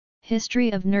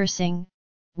History of nursing,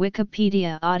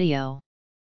 Wikipedia audio.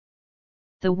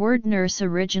 The word nurse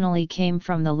originally came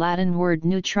from the Latin word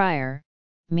nutriere,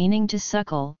 meaning to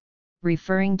suckle,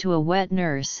 referring to a wet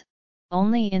nurse.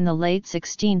 Only in the late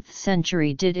 16th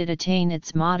century did it attain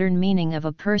its modern meaning of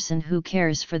a person who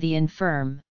cares for the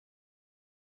infirm.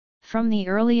 From the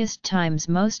earliest times,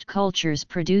 most cultures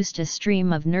produced a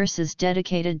stream of nurses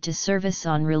dedicated to service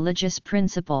on religious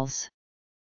principles.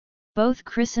 Both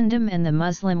Christendom and the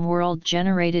Muslim world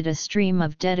generated a stream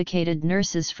of dedicated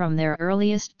nurses from their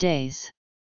earliest days.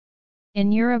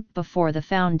 In Europe, before the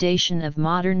foundation of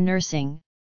modern nursing,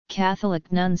 Catholic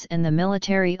nuns and the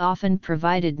military often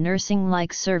provided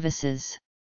nursing-like services.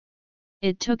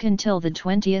 It took until the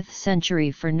 20th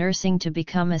century for nursing to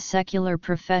become a secular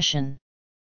profession.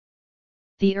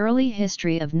 The early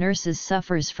history of nurses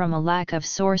suffers from a lack of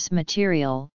source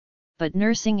material, but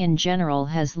nursing in general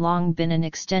has long been an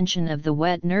extension of the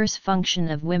wet nurse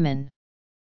function of women.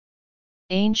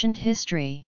 Ancient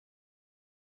history.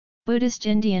 Buddhist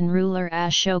Indian ruler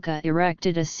Ashoka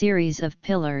erected a series of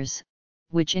pillars,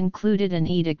 which included an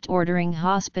edict ordering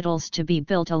hospitals to be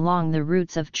built along the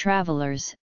routes of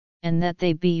travelers, and that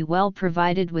they be well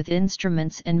provided with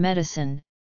instruments and medicine,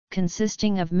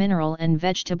 consisting of mineral and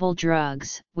vegetable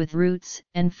drugs, with roots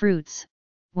and fruits.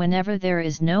 Whenever there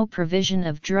is no provision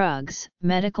of drugs,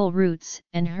 medical roots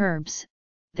and herbs,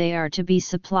 they are to be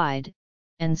supplied,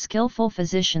 and skillful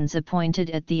physicians appointed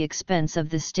at the expense of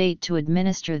the state to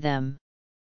administer them.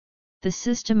 The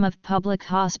system of public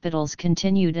hospitals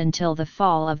continued until the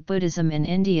fall of Buddhism in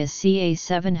India ca.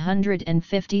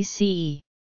 750 CE.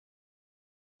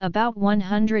 About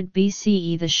 100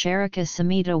 BCE the Charaka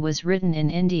Samhita was written in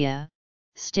India,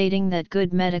 stating that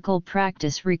good medical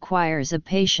practice requires a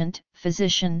patient,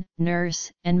 physician, nurse,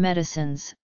 and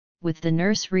medicines, with the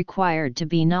nurse required to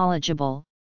be knowledgeable,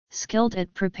 skilled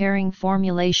at preparing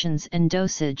formulations and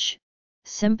dosage,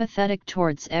 sympathetic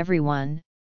towards everyone,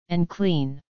 and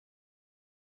clean.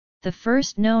 The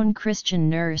first known Christian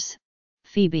nurse,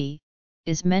 Phoebe,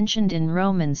 is mentioned in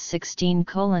Romans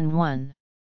 16:1.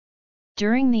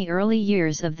 During the early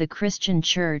years of the Christian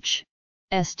Church,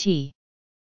 St.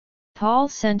 Paul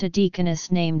sent a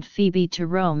deaconess named Phoebe to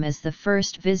Rome as the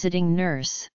first visiting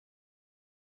nurse.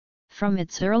 From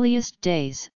its earliest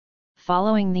days,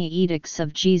 following the edicts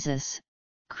of Jesus,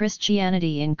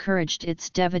 Christianity encouraged its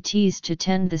devotees to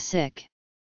tend the sick.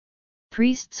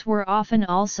 Priests were often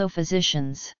also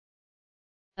physicians.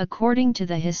 According to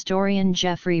the historian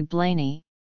Geoffrey Blainey,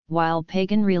 while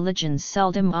pagan religions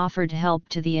seldom offered help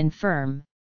to the infirm,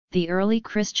 the early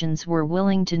Christians were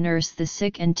willing to nurse the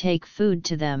sick and take food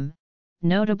to them,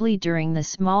 notably during the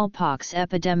smallpox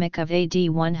epidemic of AD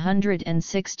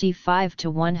 165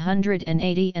 to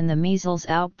 180 and the measles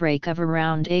outbreak of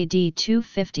around AD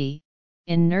 250.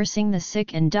 In nursing the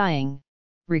sick and dying,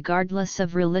 regardless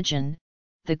of religion,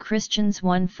 the Christians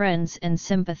won friends and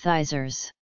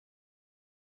sympathizers.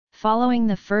 Following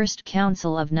the First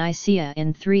Council of Nicaea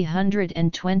in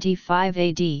 325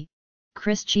 AD,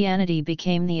 Christianity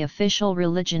became the official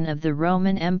religion of the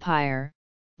Roman Empire,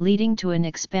 leading to an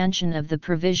expansion of the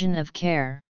provision of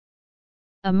care.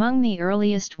 Among the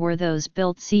earliest were those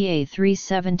built ca.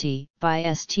 370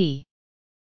 by St.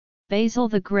 Basil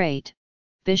the Great,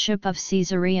 Bishop of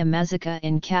Caesarea Mezzica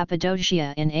in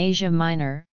Cappadocia in Asia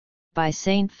Minor, by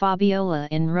Saint Fabiola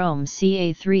in Rome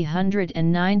ca.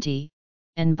 390,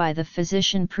 and by the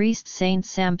physician-priest Saint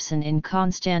Samson in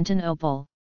Constantinople,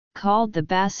 called the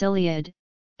Basiliad.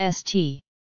 St.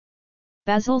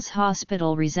 Basil's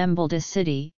hospital resembled a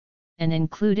city, and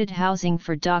included housing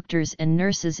for doctors and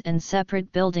nurses and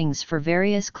separate buildings for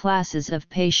various classes of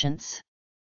patients.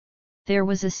 There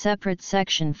was a separate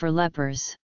section for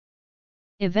lepers.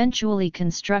 Eventually,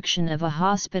 construction of a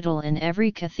hospital in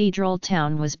every cathedral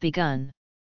town was begun.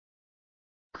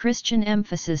 Christian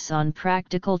emphasis on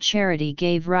practical charity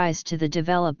gave rise to the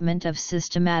development of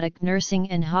systematic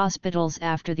nursing and hospitals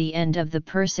after the end of the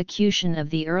persecution of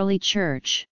the early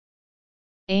Church.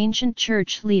 Ancient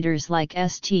Church leaders like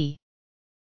St.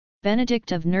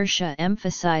 Benedict of Nursia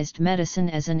emphasized medicine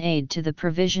as an aid to the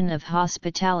provision of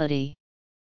hospitality.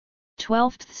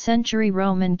 12th century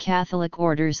Roman Catholic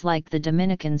orders like the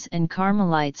Dominicans and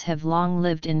Carmelites have long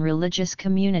lived in religious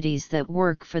communities that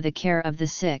work for the care of the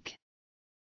sick.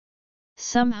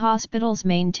 Some hospitals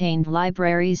maintained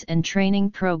libraries and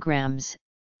training programs,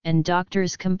 and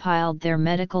doctors compiled their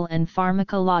medical and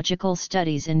pharmacological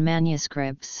studies in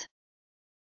manuscripts.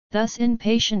 Thus,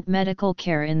 inpatient medical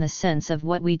care in the sense of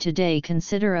what we today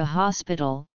consider a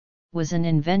hospital, was an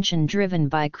invention driven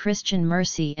by Christian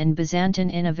mercy and Byzantine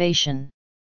innovation.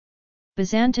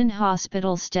 Byzantine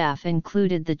hospital staff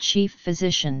included the chief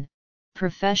physician,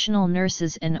 professional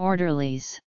nurses and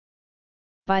orderlies.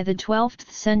 By the 12th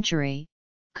century,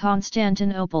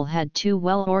 Constantinople had two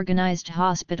well-organized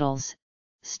hospitals,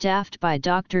 staffed by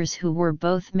doctors who were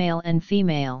both male and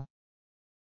female.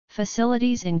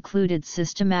 Facilities included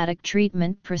systematic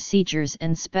treatment procedures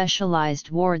and specialized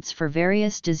wards for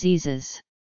various diseases.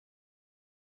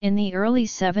 In the early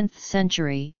 7th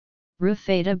century,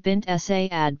 Rufayda bint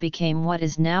Sa'ad became what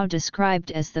is now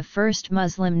described as the first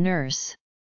Muslim nurse.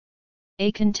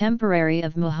 A contemporary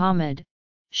of Muhammad,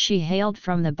 she hailed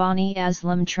from the Bani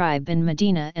Aslam tribe in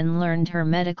Medina and learned her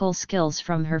medical skills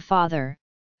from her father,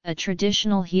 a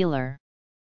traditional healer.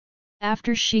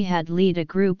 After she had led a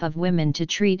group of women to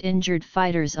treat injured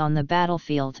fighters on the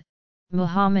battlefield,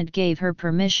 Muhammad gave her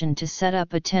permission to set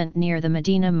up a tent near the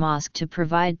Medina mosque to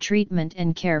provide treatment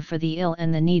and care for the ill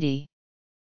and the needy.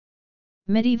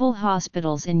 Medieval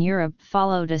hospitals in Europe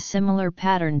followed a similar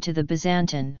pattern to the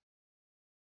Byzantine.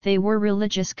 They were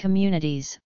religious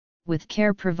communities, with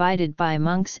care provided by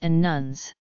monks and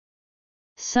nuns.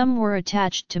 Some were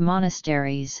attached to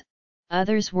monasteries,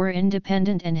 others were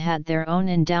independent and had their own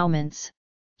endowments,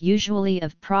 usually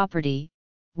of property,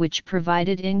 which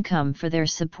provided income for their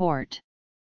support.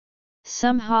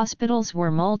 Some hospitals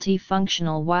were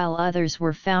multifunctional while others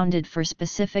were founded for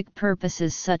specific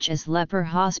purposes such as leper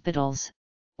hospitals,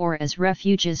 or as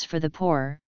refuges for the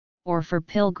poor, or for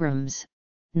pilgrims.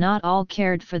 Not all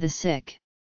cared for the sick.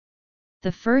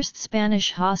 The first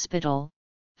Spanish hospital,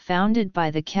 founded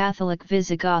by the Catholic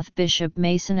Visigoth Bishop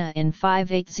Masana in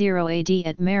 580 AD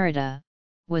at Merida,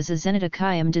 was a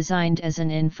zenitacum designed as an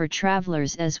inn for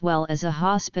travelers as well as a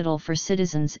hospital for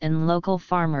citizens and local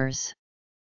farmers.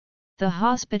 The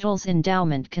hospital's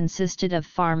endowment consisted of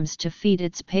farms to feed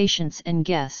its patients and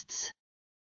guests.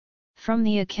 From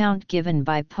the account given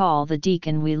by Paul the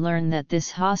deacon we learn that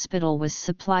this hospital was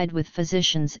supplied with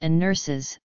physicians and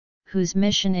nurses, whose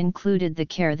mission included the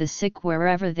care of the sick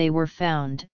wherever they were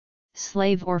found,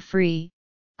 slave or free,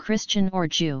 Christian or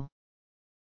Jew.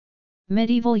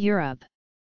 Medieval Europe.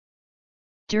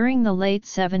 During the late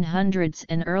 700s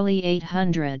and early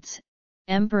 800s,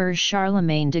 Emperor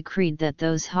Charlemagne decreed that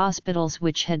those hospitals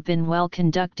which had been well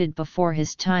conducted before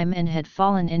his time and had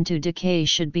fallen into decay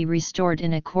should be restored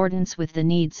in accordance with the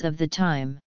needs of the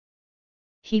time.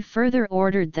 He further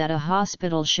ordered that a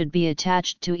hospital should be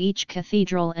attached to each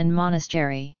cathedral and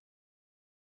monastery.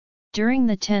 During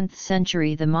the 10th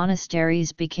century the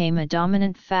monasteries became a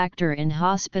dominant factor in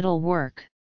hospital work.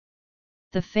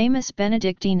 The famous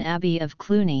Benedictine Abbey of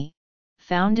Cluny,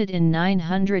 founded in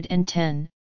 910,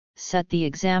 set the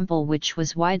example which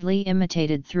was widely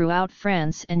imitated throughout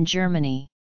France and Germany.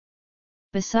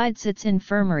 Besides its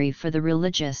infirmary for the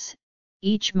religious,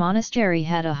 each monastery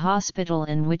had a hospital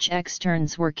in which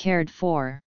externs were cared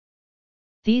for.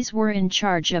 These were in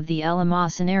charge of the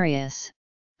eleemosynarius,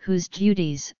 whose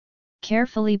duties,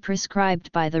 carefully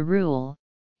prescribed by the rule,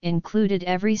 included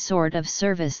every sort of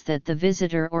service that the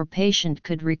visitor or patient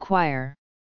could require.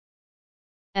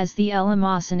 As the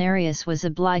eleemosynarius was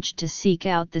obliged to seek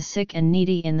out the sick and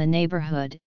needy in the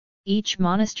neighborhood, each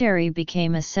monastery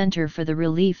became a center for the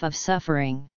relief of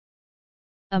suffering.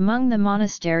 Among the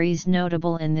monasteries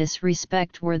notable in this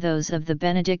respect were those of the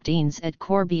Benedictines at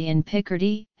Corbie in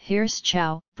Picardy,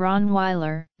 Hirschau,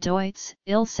 Braunweiler, Deutz,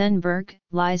 Ilsenburg,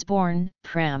 Lisborn,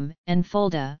 Pram, and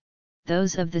Fulda,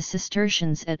 those of the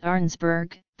Cistercians at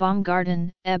Arnsberg,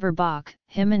 Baumgarten, Eberbach,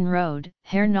 Himmenrode,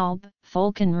 Hernalb,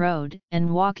 Folkenrode,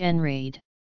 and Wachenrade.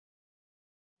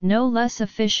 No less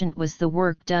efficient was the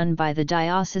work done by the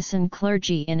diocesan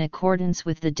clergy in accordance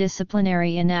with the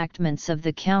disciplinary enactments of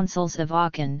the Councils of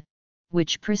Aachen,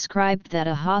 which prescribed that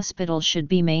a hospital should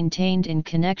be maintained in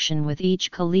connection with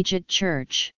each collegiate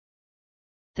church.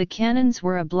 The canons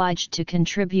were obliged to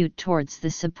contribute towards the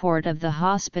support of the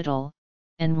hospital,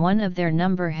 and one of their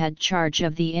number had charge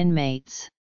of the inmates.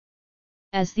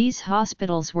 As these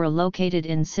hospitals were located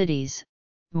in cities,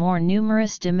 more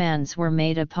numerous demands were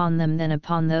made upon them than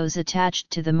upon those attached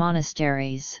to the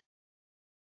monasteries.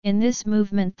 In this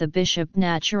movement the bishop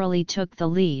naturally took the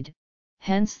lead,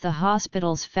 hence the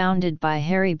hospitals founded by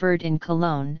Heribert in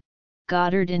Cologne,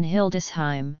 Goddard in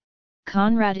Hildesheim,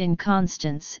 Conrad in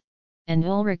Constance, and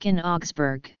Ulrich in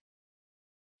Augsburg.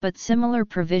 But similar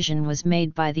provision was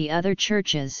made by the other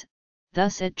churches,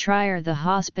 thus at Trier the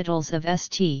hospitals of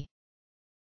St.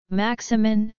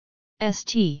 Maximin,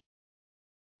 St.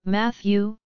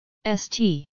 Matthew,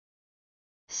 St.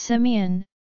 Simeon,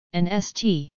 and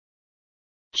St.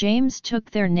 James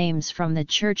took their names from the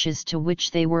churches to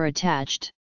which they were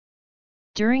attached.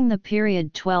 During the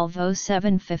period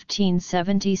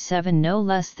 1207–1577 no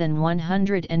less than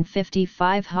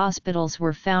 155 hospitals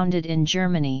were founded in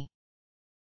Germany.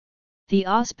 The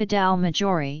Ospedale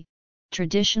Maggiore,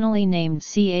 traditionally named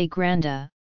Ca' Grande,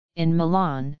 in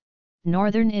Milan,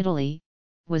 northern Italy,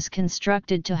 was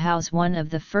constructed to house one of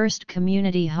the first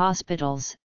community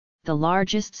hospitals, the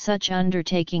largest such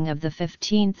undertaking of the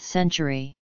 15th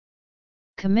century.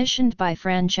 Commissioned by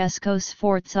Francesco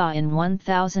Sforza in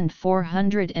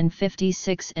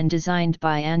 1456 and designed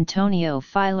by Antonio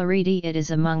Filariti, it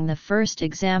is among the first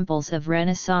examples of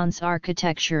Renaissance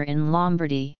architecture in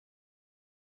Lombardy.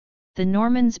 The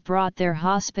Normans brought their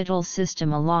hospital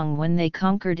system along when they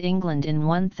conquered England in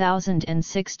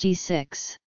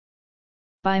 1066.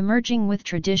 By merging with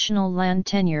traditional land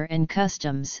tenure and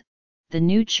customs, the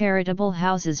new charitable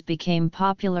houses became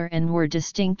popular and were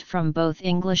distinct from both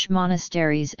English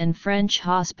monasteries and French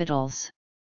hospitals.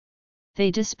 They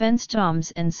dispensed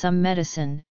alms and some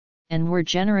medicine, and were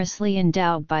generously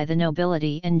endowed by the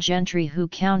nobility and gentry who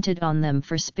counted on them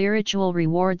for spiritual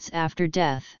rewards after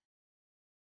death.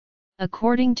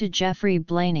 According to Geoffrey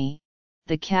Blainey,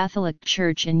 the Catholic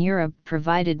Church in Europe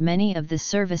provided many of the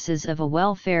services of a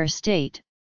welfare state.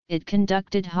 It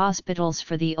conducted hospitals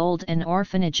for the old and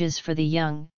orphanages for the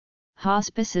young,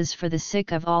 hospices for the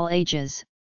sick of all ages,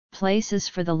 places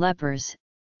for the lepers,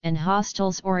 and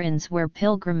hostels or inns where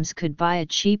pilgrims could buy a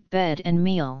cheap bed and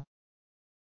meal.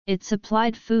 It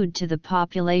supplied food to the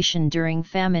population during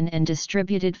famine and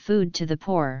distributed food to the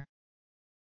poor.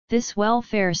 This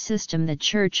welfare system the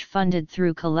Church funded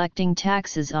through collecting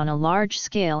taxes on a large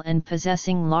scale and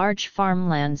possessing large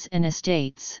farmlands and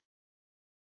estates.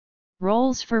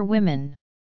 Roles for women.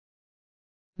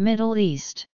 Middle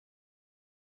East.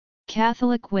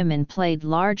 Catholic women played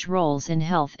large roles in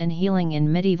health and healing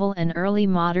in medieval and early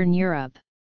modern Europe.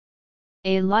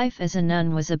 A life as a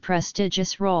nun was a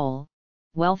prestigious role.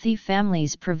 Wealthy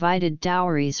families provided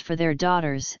dowries for their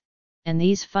daughters, and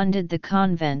these funded the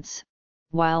convents,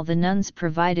 while the nuns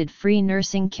provided free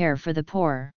nursing care for the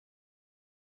poor.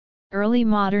 Early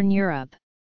modern Europe.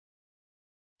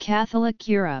 Catholic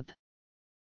Europe.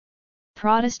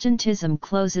 Protestantism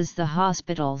closes the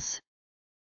hospitals.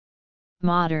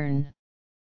 Modern.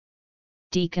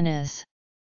 Deaconess.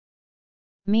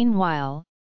 Meanwhile,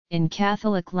 in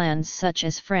Catholic lands such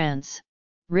as France,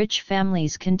 rich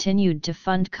families continued to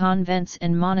fund convents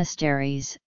and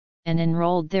monasteries, and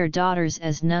enrolled their daughters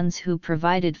as nuns who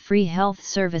provided free health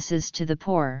services to the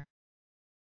poor.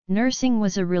 Nursing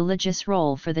was a religious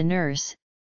role for the nurse,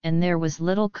 and there was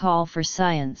little call for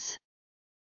science.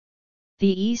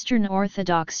 The Eastern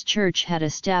Orthodox Church had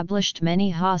established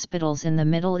many hospitals in the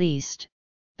Middle East,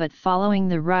 but following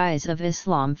the rise of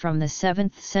Islam from the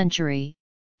 7th century,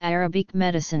 Arabic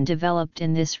medicine developed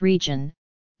in this region,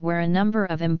 where a number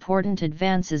of important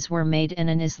advances were made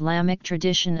and an Islamic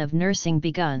tradition of nursing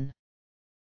begun.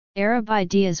 Arab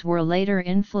ideas were later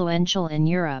influential in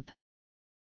Europe.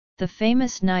 The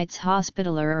famous Knights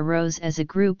Hospitaller arose as a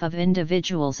group of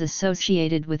individuals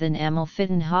associated with an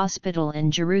Amalfitan hospital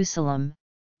in Jerusalem,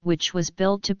 which was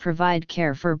built to provide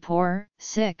care for poor,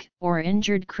 sick, or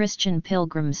injured Christian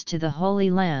pilgrims to the Holy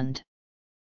Land.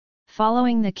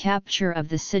 Following the capture of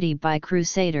the city by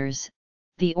Crusaders,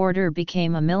 the order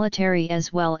became a military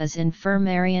as well as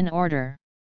infirmarian order.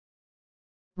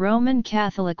 Roman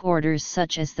Catholic orders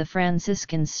such as the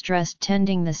Franciscans stressed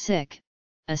tending the sick,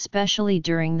 especially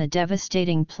during the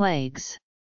devastating plagues.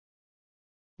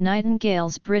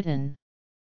 Nightingales Britain.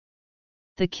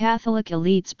 The Catholic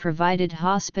elites provided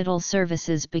hospital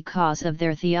services because of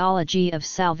their theology of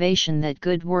salvation that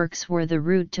good works were the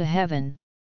route to heaven.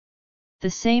 The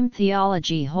same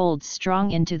theology holds strong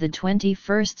into the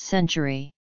 21st century.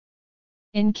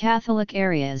 In Catholic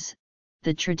areas,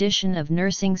 the tradition of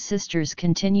nursing sisters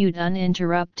continued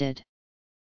uninterrupted.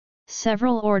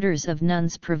 Several orders of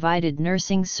nuns provided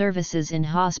nursing services in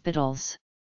hospitals.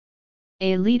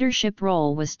 A leadership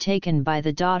role was taken by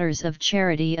the Daughters of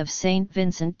Charity of Saint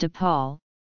Vincent de Paul,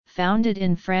 founded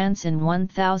in France in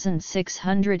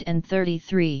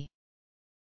 1633.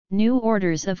 New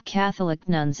orders of Catholic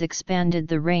nuns expanded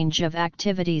the range of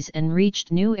activities and reached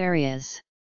new areas.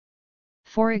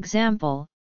 For example,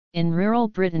 in rural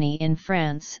Brittany in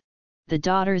France, the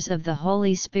Daughters of the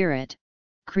Holy Spirit,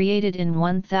 created in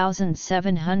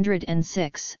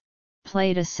 1706,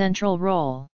 played a central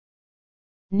role.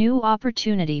 New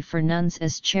opportunity for nuns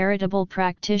as charitable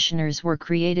practitioners were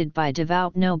created by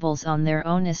devout nobles on their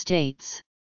own estates.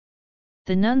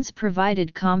 The nuns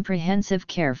provided comprehensive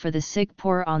care for the sick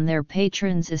poor on their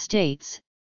patrons' estates,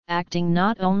 acting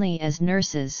not only as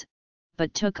nurses,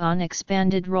 but took on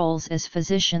expanded roles as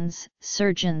physicians,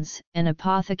 surgeons, and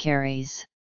apothecaries.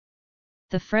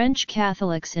 The French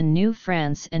Catholics in New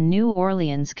France and New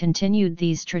Orleans continued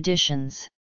these traditions.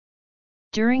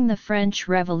 During the French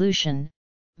Revolution,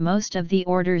 most of the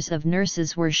orders of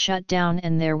nurses were shut down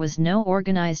and there was no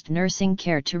organized nursing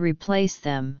care to replace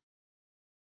them.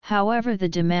 However, the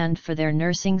demand for their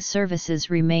nursing services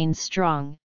remained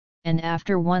strong, and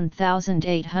after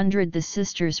 1800 the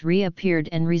sisters reappeared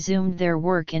and resumed their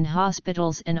work in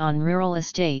hospitals and on rural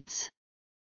estates.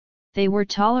 They were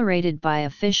tolerated by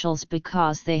officials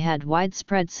because they had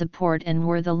widespread support and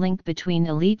were the link between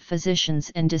elite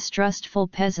physicians and distrustful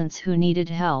peasants who needed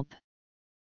help.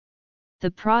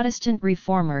 The Protestant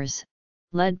reformers,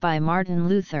 led by Martin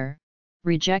Luther,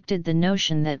 rejected the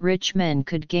notion that rich men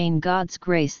could gain God's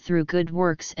grace through good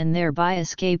works and thereby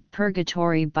escape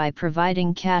purgatory by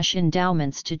providing cash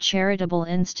endowments to charitable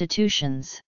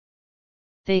institutions.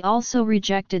 They also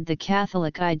rejected the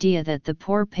Catholic idea that the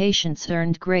poor patients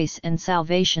earned grace and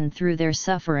salvation through their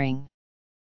suffering.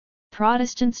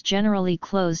 Protestants generally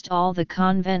closed all the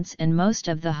convents and most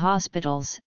of the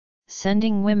hospitals,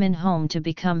 sending women home to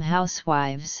become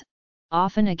housewives,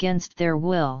 often against their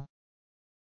will.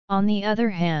 On the other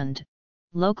hand,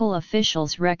 local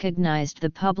officials recognized the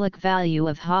public value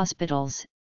of hospitals,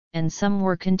 and some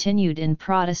were continued in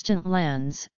Protestant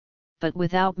lands, but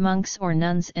without monks or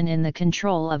nuns and in the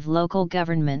control of local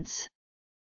governments.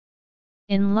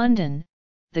 In London,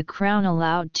 the Crown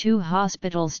allowed 2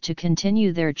 hospitals to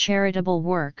continue their charitable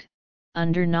work,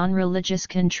 under non-religious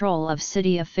control of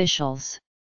city officials.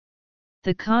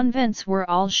 The convents were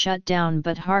all shut down,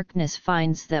 but Harkness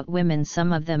finds that women,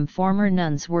 some of them former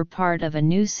nuns, were part of a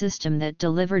new system that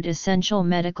delivered essential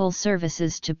medical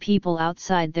services to people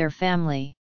outside their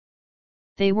family.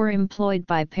 They were employed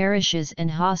by parishes and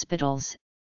hospitals,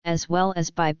 as well as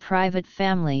by private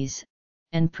families,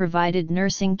 and provided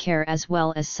nursing care as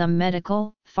well as some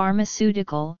medical,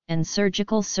 pharmaceutical, and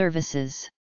surgical services.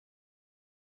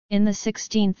 In the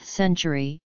 16th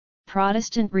century,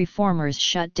 Protestant reformers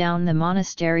shut down the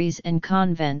monasteries and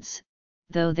convents,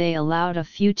 though they allowed a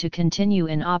few to continue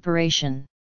in operation.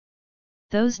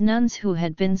 Those nuns who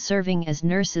had been serving as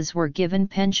nurses were given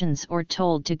pensions or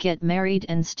told to get married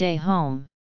and stay home.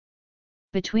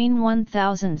 Between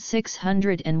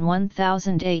 1600 and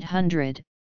 1800,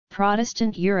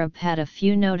 Protestant Europe had a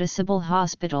few noticeable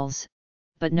hospitals,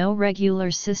 but no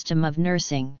regular system of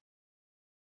nursing.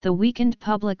 The weakened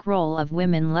public role of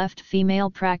women left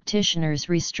female practitioners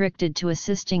restricted to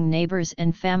assisting neighbors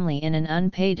and family in an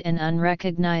unpaid and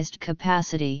unrecognized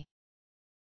capacity.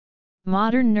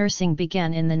 Modern nursing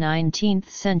began in the 19th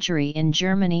century in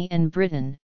Germany and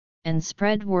Britain, and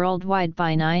spread worldwide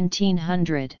by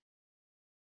 1900.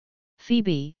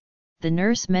 Phoebe, the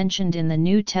nurse mentioned in the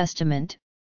New Testament,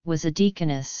 was a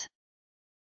deaconess.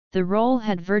 The role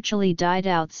had virtually died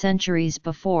out centuries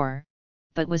before,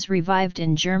 but was revived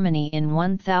in Germany in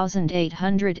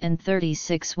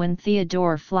 1836 when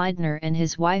Theodor Fliedner and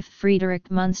his wife Friederich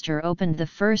Münster opened the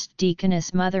first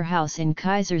deaconess mother house in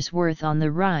Kaiserswerth on the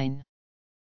Rhine.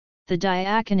 The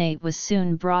diaconate was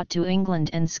soon brought to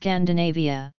England and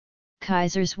Scandinavia,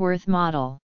 Kaiserswerth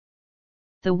model.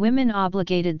 The women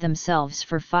obligated themselves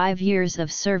for 5 years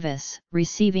of service,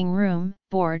 receiving room,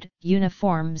 board,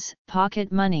 uniforms,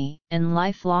 pocket money, and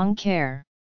lifelong care.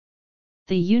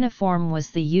 The uniform was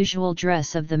the usual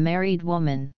dress of the married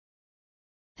woman.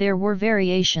 There were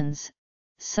variations,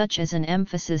 such as an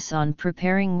emphasis on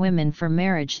preparing women for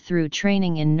marriage through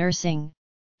training in nursing,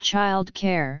 child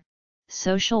care,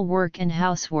 social work and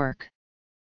housework.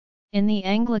 In the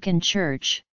Anglican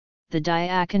Church, the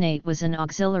diaconate was an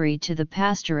auxiliary to the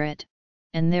pastorate,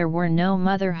 and there were no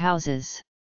mother houses.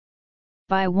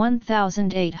 By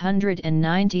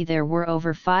 1890 there were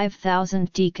over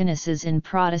 5,000 deaconesses in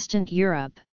Protestant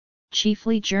Europe,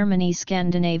 chiefly Germany,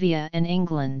 Scandinavia and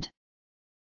England.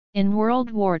 In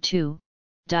World War II,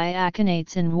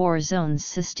 diaconates in war zones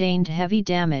sustained heavy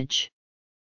damage.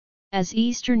 As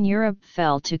Eastern Europe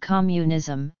fell to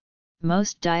communism,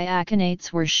 most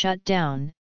diaconates were shut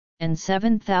down, and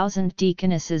 7,000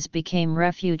 deaconesses became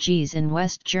refugees in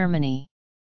West Germany.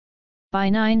 By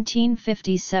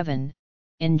 1957,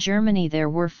 in Germany there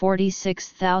were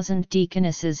 46,000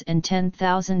 deaconesses and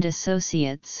 10,000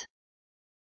 associates.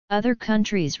 Other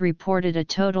countries reported a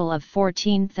total of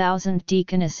 14,000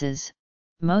 deaconesses,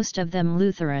 most of them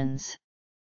Lutherans.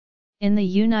 In the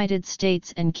United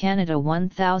States and Canada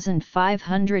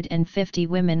 1,550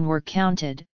 women were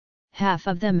counted, half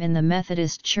of them in the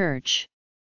Methodist Church.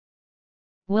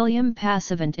 William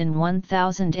Passavant in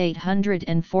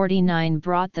 1849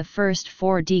 brought the first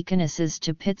 4 deaconesses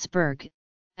to Pittsburgh,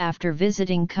 after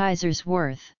visiting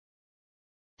Kaiserswerth.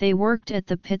 They worked at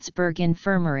the Pittsburgh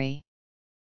Infirmary.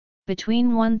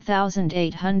 Between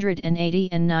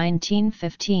 1880 and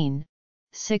 1915,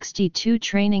 62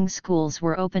 training schools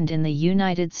were opened in the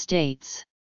United States.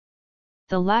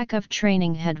 The lack of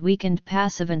training had weakened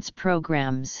passivants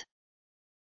programs.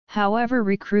 However,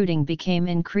 recruiting became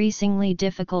increasingly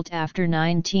difficult after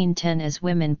 1910 as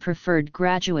women preferred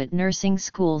graduate nursing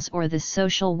schools or the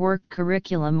social work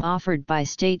curriculum offered by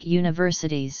state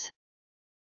universities.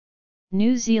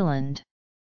 New Zealand.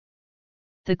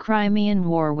 The Crimean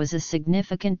War was a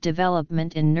significant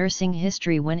development in nursing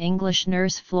history when English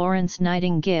nurse Florence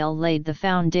Nightingale laid the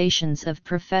foundations of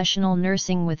professional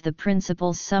nursing with the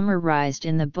principles summarised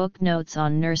in the book Notes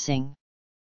on Nursing.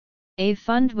 A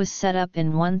fund was set up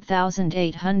in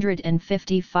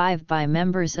 1855 by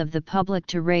members of the public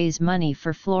to raise money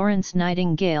for Florence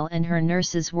Nightingale and her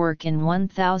nurses' work. In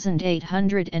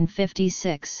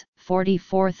 1856,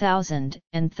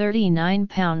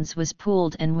 £44,039 was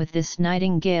pooled, and with this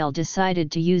Nightingale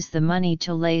decided to use the money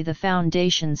to lay the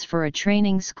foundations for a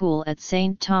training school at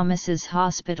St. Thomas's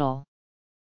Hospital.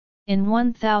 In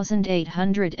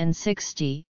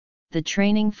 1860, the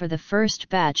training for the first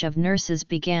batch of nurses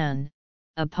began.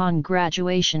 Upon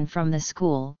graduation from the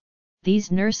school,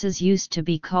 these nurses used to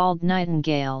be called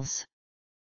Nightingales.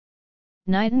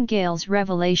 Nightingale's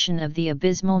revelation of the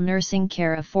abysmal nursing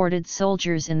care afforded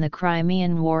soldiers in the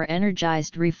Crimean War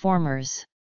energized reformers.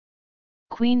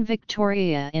 Queen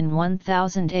Victoria in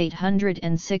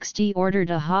 1860 ordered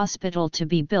a hospital to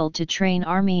be built to train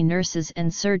army nurses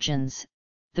and surgeons,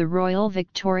 the Royal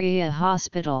Victoria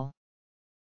Hospital.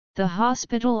 The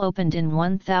hospital opened in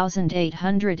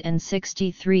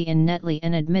 1863 in Netley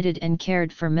and admitted and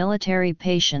cared for military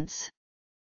patients.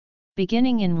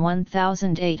 Beginning in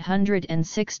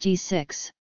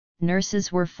 1866,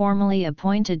 nurses were formally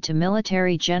appointed to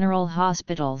military general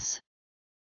hospitals.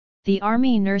 The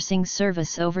Army Nursing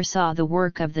Service oversaw the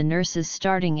work of the nurses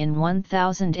starting in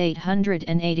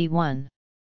 1881.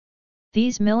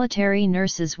 These military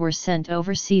nurses were sent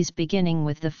overseas beginning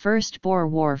with the First Boer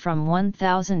War from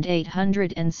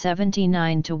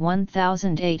 1879 to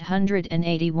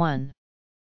 1881.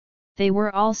 They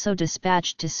were also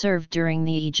dispatched to serve during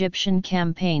the Egyptian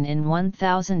campaign in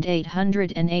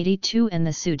 1882 and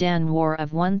the Sudan War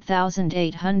of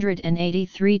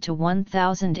 1883 to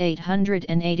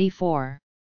 1884.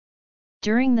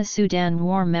 During the Sudan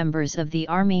War, members of the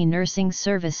Army Nursing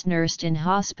Service nursed in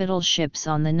hospital ships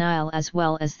on the Nile as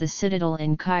well as the Citadel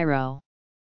in Cairo.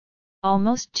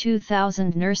 Almost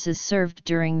 2,000 nurses served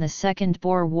during the Second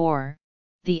Boer War,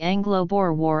 the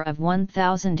Anglo-Boer War of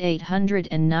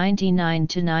 1899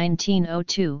 to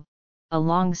 1902,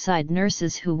 alongside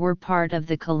nurses who were part of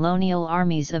the colonial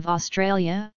armies of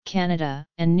Australia, Canada,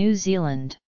 and New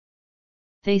Zealand.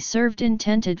 They served in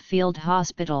tented field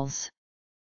hospitals.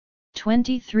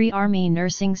 23 Army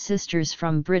nursing sisters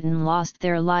from Britain lost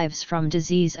their lives from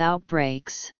disease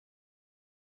outbreaks.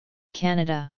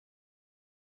 Canada.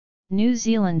 New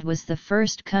Zealand was the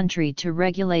first country to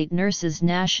regulate nurses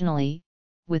nationally,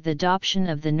 with adoption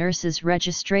of the Nurses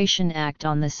Registration Act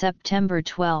on September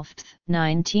 12,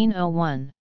 1901.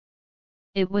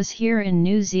 It was here in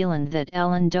New Zealand that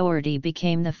Ellen Doherty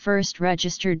became the first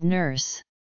registered nurse.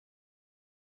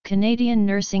 Canadian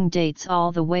nursing dates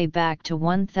all the way back to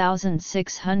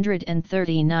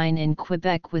 1639 in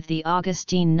Quebec with the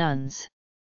Augustine nuns.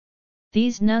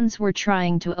 These nuns were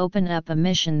trying to open up a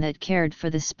mission that cared for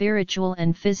the spiritual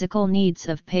and physical needs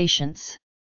of patients.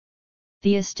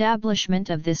 The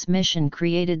establishment of this mission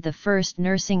created the first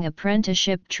nursing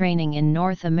apprenticeship training in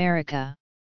North America.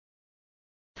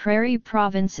 Prairie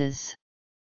provinces.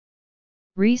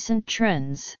 Recent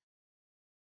trends.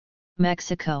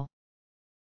 Mexico.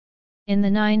 In the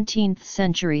 19th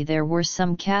century there were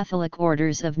some Catholic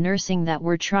orders of nursing that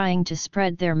were trying to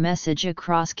spread their message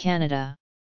across Canada.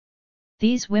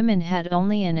 These women had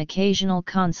only an occasional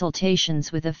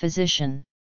consultations with a physician.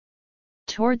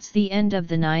 Towards the end of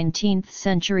the 19th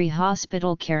century,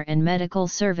 hospital care and medical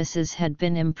services had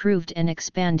been improved and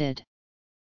expanded.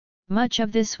 Much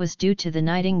of this was due to the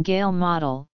Nightingale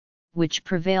model, which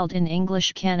prevailed in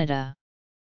English Canada.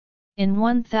 In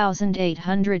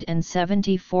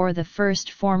 1874 the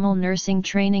first formal nursing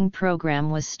training program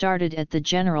was started at the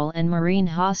General and Marine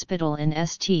Hospital in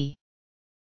St.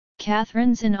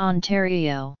 Catharines in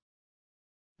Ontario.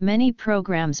 Many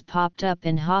programs popped up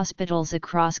in hospitals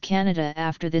across Canada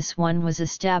after this one was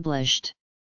established.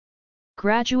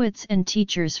 Graduates and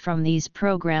teachers from these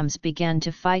programs began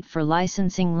to fight for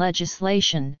licensing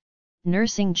legislation,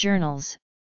 nursing journals,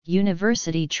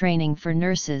 university training for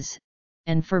nurses,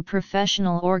 and for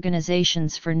professional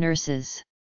organizations for nurses.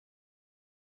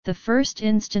 The first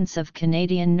instance of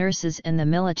Canadian nurses and the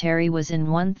military was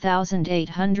in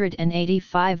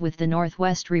 1885 with the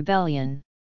Northwest Rebellion.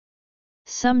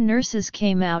 Some nurses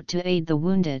came out to aid the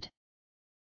wounded.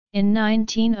 In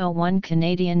 1901,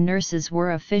 Canadian nurses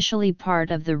were officially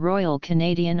part of the Royal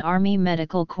Canadian Army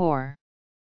Medical Corps.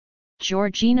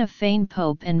 Georgina Fane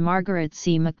Pope and Margaret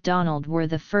C. MacDonald were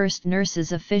the first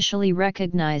nurses officially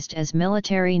recognized as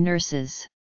military nurses.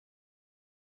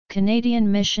 Canadian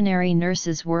missionary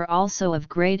nurses were also of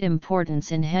great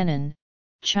importance in Henan,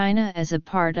 China as a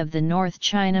part of the North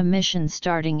China Mission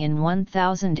starting in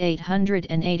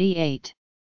 1888.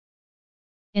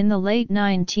 In the late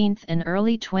 19th and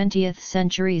early 20th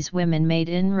centuries, women made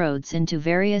inroads into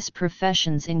various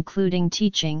professions including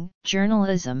teaching,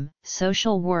 journalism,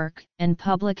 social work, and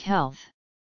public health.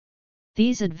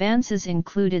 These advances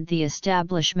included the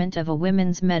establishment of a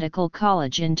women's medical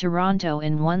college in Toronto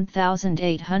in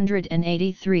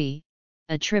 1883,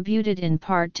 attributed in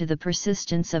part to the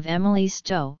persistence of Emily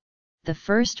Stowe, the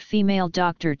first female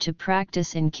doctor to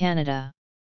practice in Canada.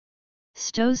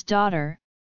 Stowe's daughter,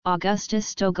 Augusta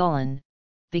Stowe-Gullin,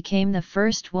 became the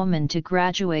first woman to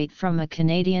graduate from a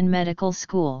Canadian medical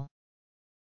school.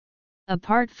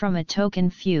 Apart from a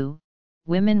token few,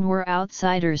 women were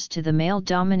outsiders to the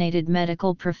male-dominated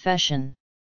medical profession.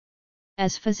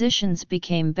 As physicians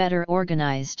became better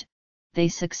organized, they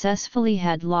successfully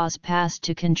had laws passed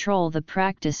to control the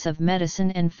practice of medicine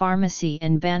and pharmacy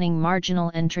and banning marginal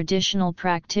and traditional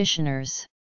practitioners.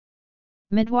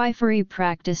 Midwifery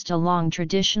practiced along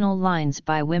traditional lines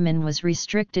by women was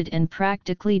restricted and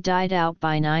practically died out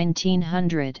by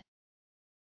 1900.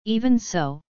 Even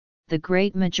so, the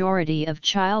great majority of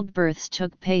childbirths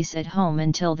took place at home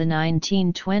until the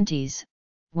 1920s,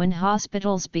 when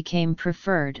hospitals became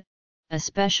preferred,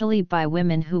 especially by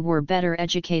women who were better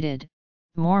educated,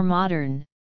 more modern,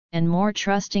 and more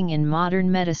trusting in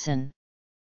modern medicine.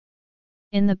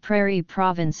 In the prairie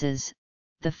provinces,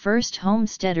 the first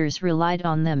homesteaders relied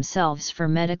on themselves for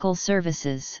medical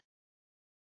services.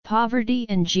 Poverty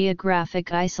and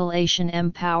geographic isolation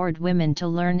empowered women to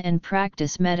learn and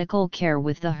practice medical care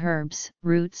with the herbs,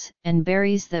 roots, and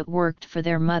berries that worked for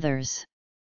their mothers.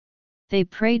 They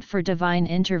prayed for divine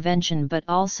intervention but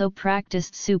also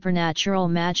practiced supernatural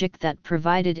magic that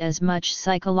provided as much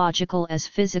psychological as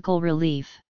physical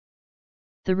relief.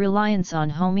 The reliance on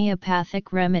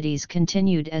homeopathic remedies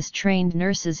continued as trained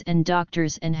nurses and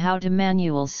doctors and how-to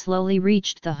manuals slowly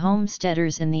reached the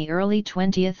homesteaders in the early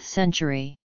 20th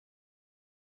century.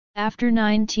 After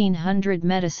 1900,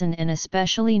 medicine and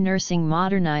especially nursing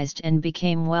modernized and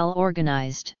became well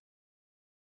organized.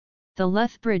 The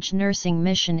Lethbridge Nursing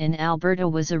Mission in Alberta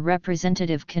was a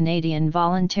representative Canadian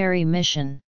voluntary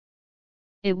mission.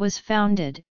 It was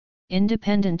founded,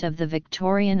 independent of the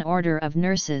Victorian Order of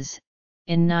Nurses,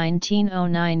 in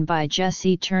 1909 by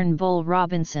Jessie Turnbull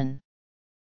Robinson.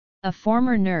 A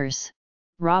former nurse,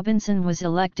 Robinson was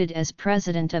elected as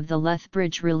president of the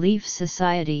Lethbridge Relief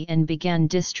Society and began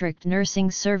district nursing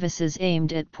services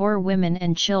aimed at poor women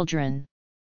and children.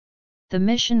 The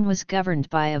mission was governed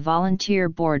by a volunteer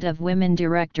board of women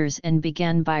directors and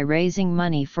began by raising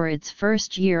money for its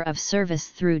first year of service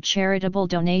through charitable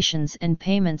donations and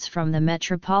payments from the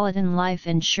Metropolitan Life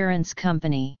Insurance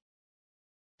Company.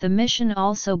 The mission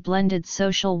also blended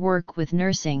social work with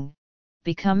nursing,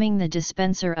 becoming the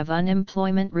dispenser of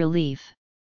unemployment relief.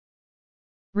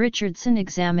 Richardson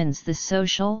examines the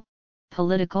social,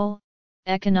 political,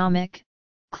 economic,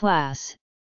 class,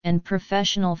 and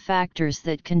professional factors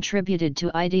that contributed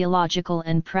to ideological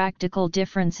and practical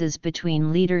differences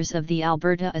between leaders of the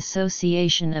Alberta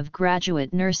Association of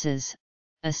Graduate Nurses,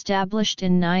 established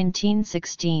in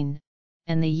 1916,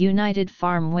 and the United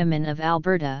Farm Women of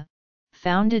Alberta,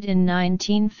 founded in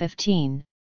 1915,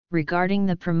 regarding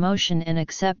the promotion and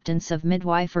acceptance of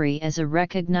midwifery as a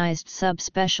recognized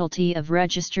subspecialty of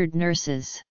registered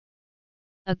nurses.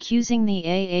 Accusing the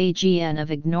AAGN of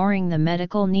ignoring the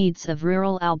medical needs of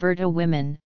rural Alberta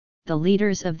women, the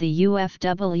leaders of the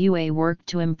UFWA worked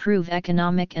to improve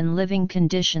economic and living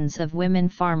conditions of women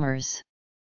farmers.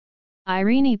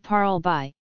 Irene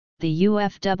Parlby, the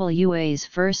UFWA's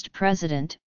first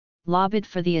president, lobbied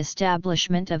for the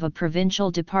establishment of a provincial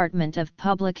department of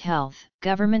public health,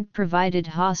 government-provided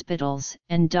hospitals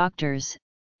and doctors,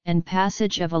 and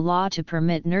passage of a law to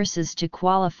permit nurses to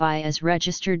qualify as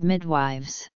registered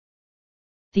midwives.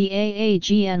 The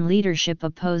AAGN leadership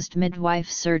opposed midwife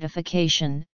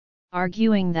certification,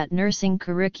 arguing that nursing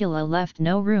curricula left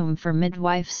no room for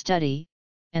midwife study,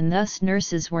 and thus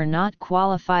nurses were not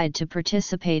qualified to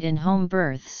participate in home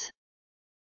births.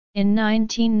 In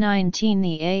 1919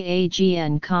 the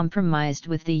AAGN compromised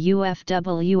with the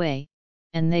UFWA,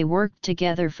 and they worked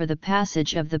together for the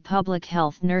passage of the Public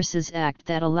Health Nurses Act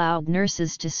that allowed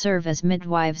nurses to serve as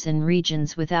midwives in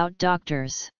regions without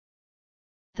doctors.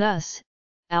 Thus,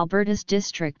 Alberta's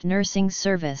District Nursing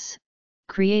Service,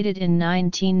 created in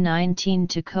 1919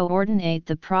 to coordinate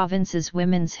the province's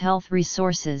women's health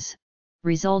resources,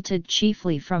 resulted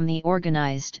chiefly from the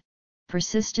organized,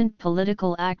 persistent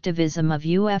political activism of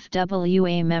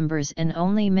UFWA members and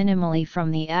only minimally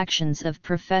from the actions of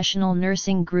professional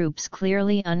nursing groups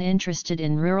clearly uninterested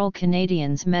in rural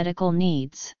Canadians' medical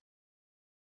needs.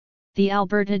 The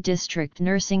Alberta District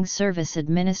Nursing Service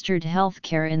administered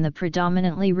healthcare in the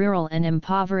predominantly rural and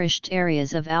impoverished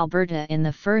areas of Alberta in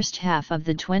the first half of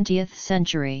the 20th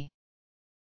century.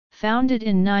 Founded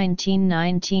in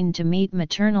 1919 to meet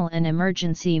maternal and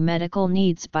emergency medical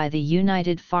needs by the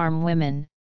United Farm Women,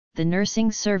 the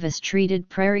nursing service treated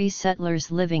prairie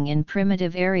settlers living in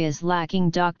primitive areas lacking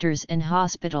doctors and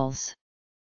hospitals.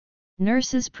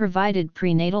 Nurses provided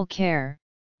prenatal care,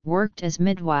 worked as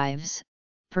midwives,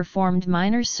 performed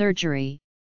minor surgery,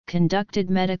 conducted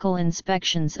medical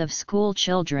inspections of school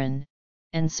children,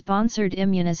 and sponsored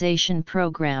immunization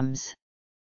programs.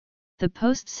 The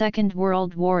post-Second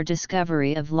World War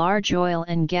discovery of large oil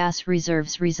and gas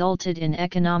reserves resulted in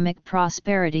economic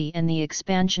prosperity and the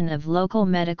expansion of local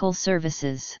medical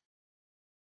services.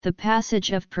 The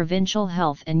passage of provincial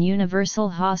health and universal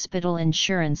hospital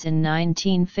insurance in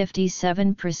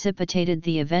 1957 precipitated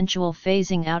the eventual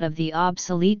phasing out of the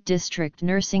obsolete district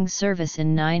nursing service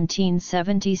in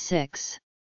 1976.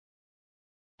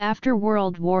 After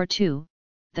World War II,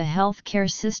 the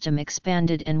healthcare system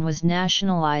expanded and was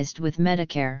nationalized with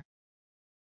Medicare.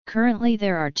 Currently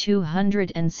there are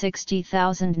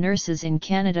 260,000 nurses in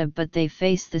Canada, but they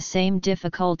face the same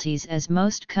difficulties as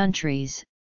most countries,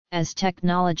 as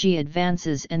technology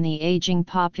advances and the aging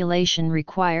population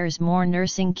requires more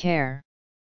nursing care.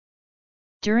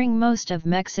 During most of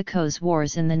Mexico's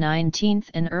wars in the 19th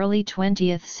and early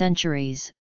 20th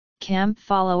centuries, camp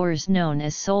followers known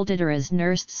as soldaderas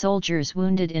nursed soldiers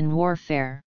wounded in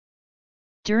warfare.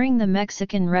 During the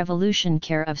Mexican Revolution,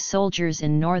 care of soldiers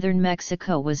in northern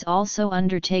Mexico was also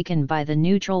undertaken by the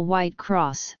Neutral White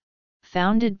Cross,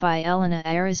 founded by Elena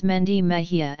Arizmendi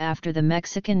Mejia after the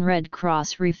Mexican Red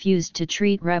Cross refused to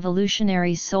treat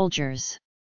revolutionary soldiers.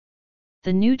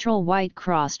 The Neutral White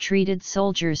Cross treated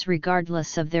soldiers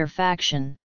regardless of their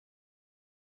faction.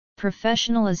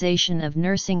 Professionalization of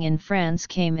nursing in France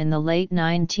came in the late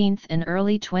 19th and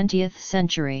early 20th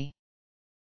century.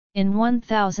 In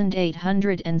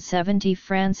 1870,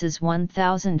 France's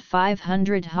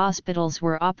 1,500 hospitals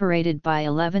were operated by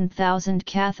 11,000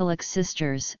 Catholic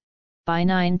sisters. By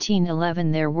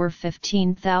 1911 there were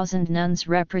 15,000 nuns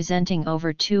representing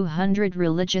over 200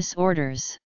 religious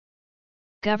orders.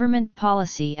 Government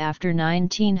policy after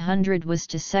 1900 was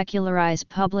to secularize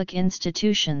public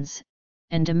institutions,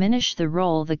 and diminish the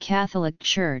role of the Catholic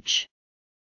Church.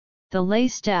 The lay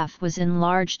staff was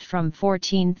enlarged from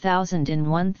 14,000 in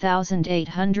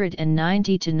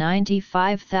 1890 to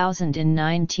 95,000 in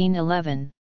 1911.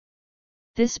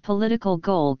 This political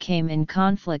goal came in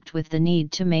conflict with the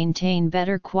need to maintain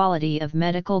better quality of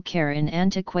medical care in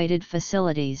antiquated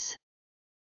facilities.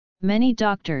 Many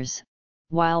doctors,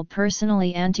 while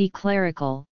personally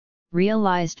anti-clerical,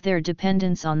 realized their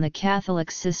dependence on the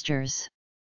Catholic sisters.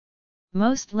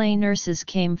 Most lay nurses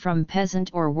came from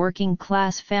peasant or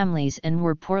working-class families and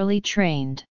were poorly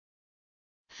trained.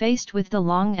 Faced with the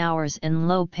long hours and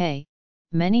low pay,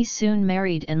 many soon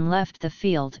married and left the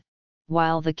field,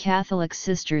 while the Catholic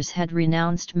sisters had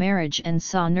renounced marriage and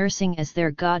saw nursing as their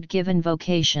God-given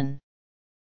vocation.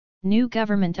 New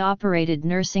government-operated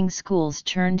nursing schools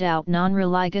turned out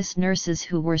non-religious nurses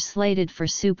who were slated for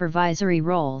supervisory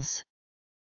roles.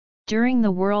 During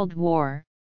the World War,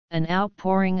 an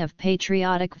outpouring of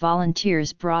patriotic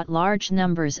volunteers brought large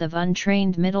numbers of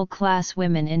untrained middle-class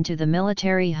women into the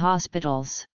military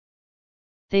hospitals.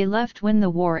 They left when the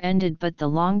war ended, but the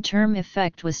long-term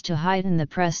effect was to heighten the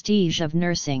prestige of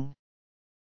nursing.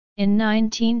 In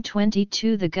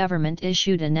 1922 the government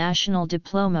issued a national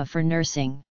diploma for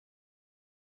nursing.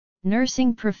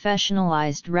 Nursing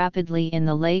professionalized rapidly in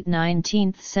the late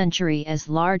 19th century as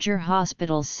larger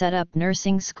hospitals set up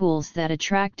nursing schools that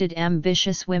attracted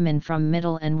ambitious women from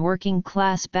middle and working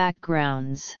class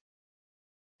backgrounds.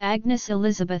 Agnes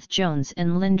Elizabeth Jones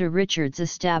and Linda Richards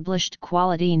established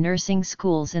quality nursing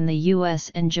schools in the U.S.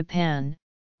 and Japan.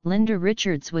 Linda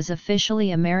Richards was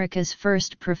officially America's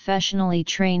first professionally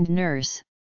trained nurse,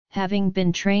 having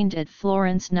been trained at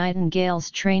Florence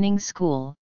Nightingale's training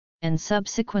school, and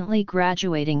subsequently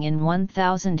graduating in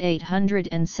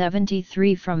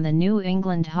 1873 from the New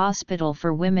England Hospital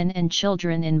for Women and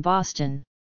Children in Boston.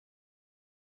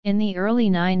 In the early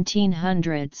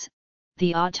 1900s,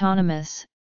 the autonomous,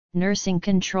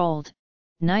 nursing-controlled,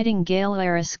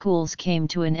 Nightingale-era schools came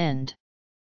to an end.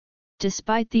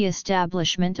 Despite the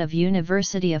establishment of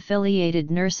university-affiliated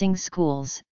nursing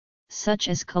schools, such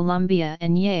as Columbia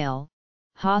and Yale,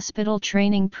 hospital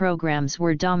training programs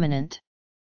were dominant.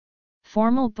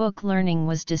 Formal book learning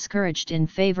was discouraged in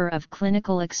favor of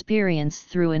clinical experience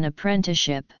through an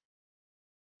apprenticeship.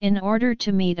 In order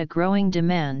to meet a growing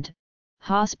demand,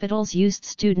 hospitals used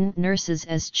student nurses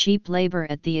as cheap labor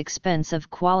at the expense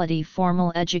of quality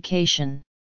formal education.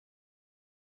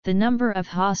 The number of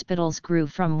hospitals grew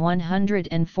from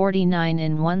 149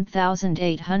 in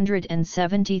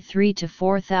 1873 to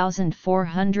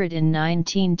 4,400 in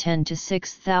 1910 to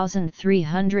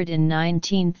 6,300 in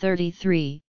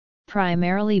 1933,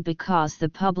 primarily because the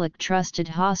public trusted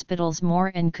hospitals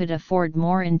more and could afford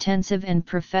more intensive and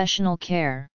professional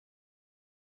care.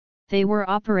 They were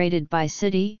operated by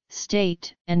city,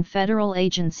 state, and federal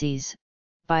agencies,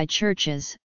 by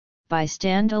churches, by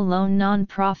stand-alone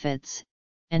non-profits,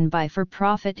 and by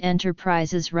for-profit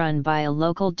enterprises run by a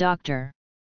local doctor.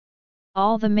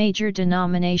 All the major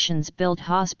denominations built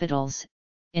hospitals.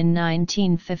 In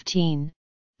 1915,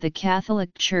 the Catholic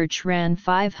Church ran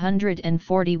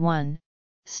 541,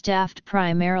 staffed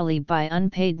primarily by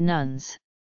unpaid nuns.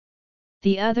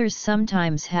 The others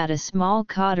sometimes had a small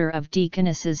cadre of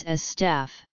deaconesses as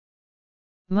staff.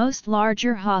 Most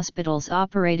larger hospitals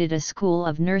operated a school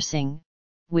of nursing,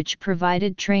 which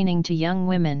provided training to young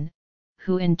women,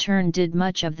 who in turn did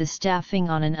much of the staffing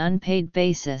on an unpaid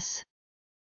basis.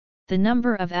 The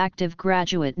number of active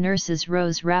graduate nurses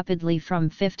rose rapidly from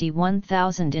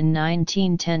 51,000 in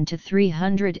 1910 to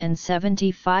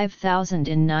 375,000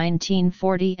 in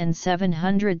 1940 and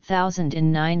 700,000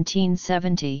 in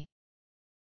 1970.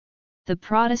 The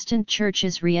Protestant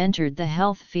churches re-entered the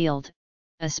health field,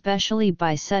 especially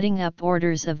by setting up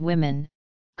orders of women,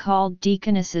 called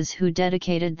deaconesses, who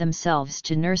dedicated themselves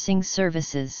to nursing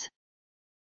services.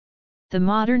 The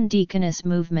modern deaconess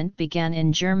movement began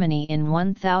in Germany in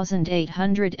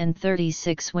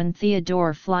 1836 when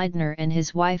Theodor Fliedner and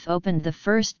his wife opened the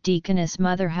first deaconess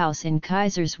mother house in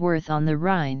Kaiserswerth on the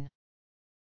Rhine.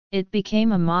 It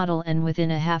became a model, and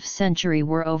within a half-century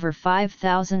were over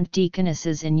 5,000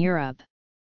 deaconesses in Europe.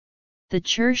 The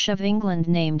Church of England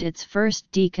named its first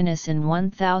deaconess in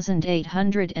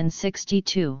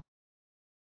 1862.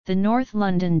 The North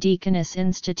London Deaconess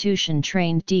Institution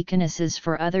trained deaconesses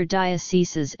for other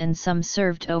dioceses, and some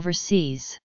served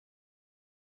overseas.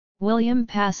 William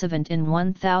Passavant in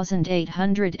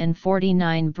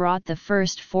 1849 brought the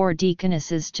first 4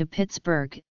 deaconesses to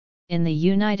Pittsburgh, in the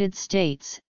United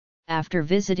States, after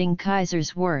visiting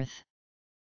Kaiserswerth.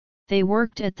 They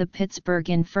worked at the Pittsburgh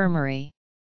Infirmary.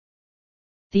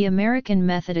 The American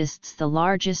Methodists, the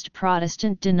largest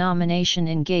Protestant denomination,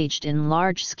 engaged in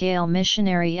large-scale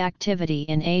missionary activity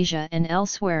in Asia and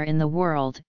elsewhere in the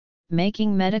world,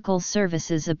 making medical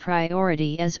services a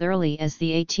priority as early as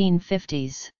the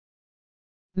 1850s.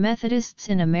 Methodists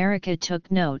in America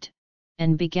took note,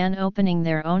 and began opening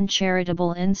their own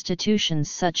charitable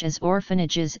institutions such as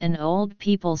orphanages and old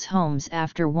people's homes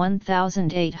after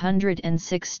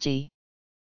 1860.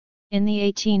 In the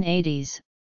 1880s,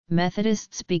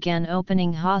 Methodists began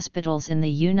opening hospitals in the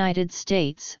United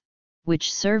States,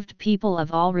 which served people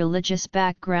of all religious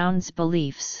backgrounds,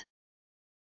 beliefs.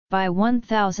 By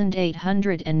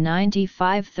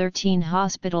 1895, 13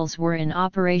 hospitals were in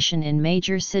operation in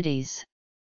major cities.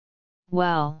 In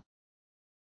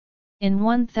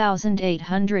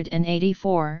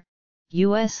 1884,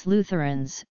 U.S.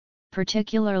 Lutherans,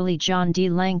 particularly John D.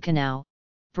 Lankenau,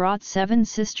 brought 7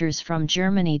 sisters from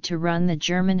Germany to run the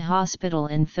German hospital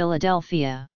in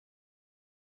Philadelphia.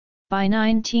 By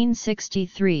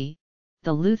 1963,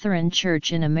 the Lutheran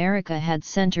Church in America had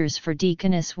centers for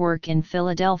deaconess work in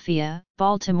Philadelphia,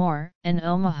 Baltimore, and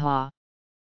Omaha.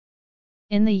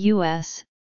 In the U.S.,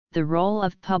 the role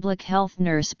of public health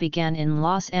nurse began in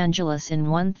Los Angeles in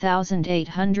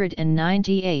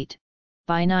 1898.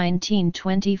 By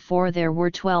 1924 there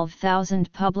were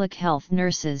 12,000 public health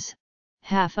nurses,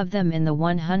 half of them in the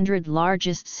 100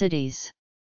 largest cities.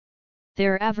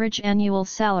 Their average annual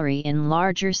salary in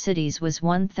larger cities was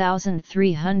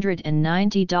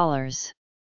 $1,390.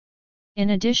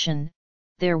 In addition,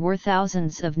 there were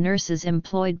thousands of nurses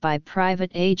employed by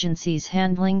private agencies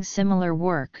handling similar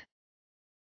work.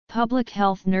 Public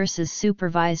health nurses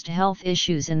supervised health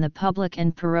issues in the public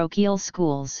and parochial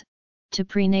schools, to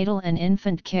prenatal and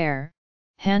infant care,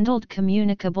 handled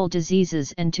communicable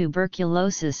diseases and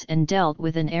tuberculosis, and dealt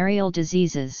with venereal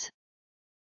diseases.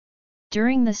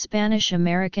 During the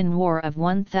Spanish-American War of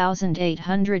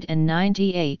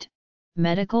 1898,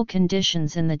 medical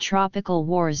conditions in the tropical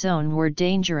war zone were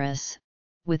dangerous,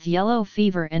 with yellow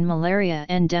fever and malaria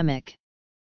endemic.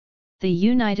 The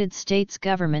United States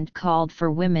government called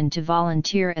for women to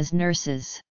volunteer as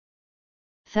nurses.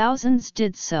 Thousands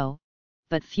did so,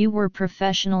 but few were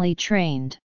professionally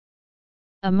trained.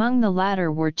 Among the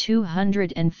latter were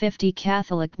 250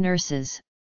 Catholic nurses,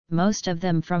 most of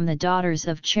them from the Daughters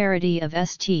of Charity of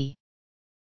St.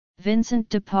 Vincent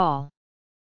de Paul.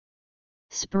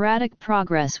 Sporadic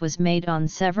progress was made on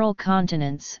several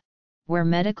continents, where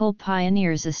medical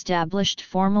pioneers established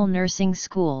formal nursing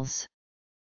schools.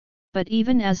 But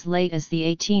even as late as the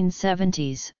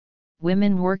 1870s,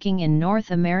 women working in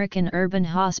North American urban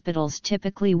hospitals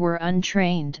typically were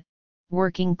untrained,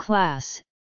 working class,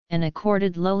 and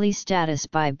accorded lowly status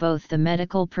by both the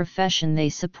medical profession they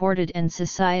supported and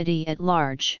society at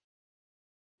large.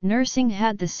 Nursing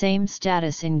had the same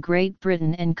status in Great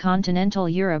Britain and continental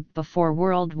Europe before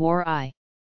World War I.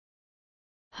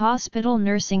 Hospital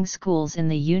nursing schools in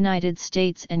the United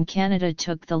States and Canada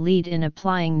took the lead in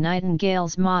applying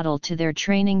Nightingale's model to their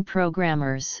training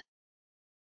programmers.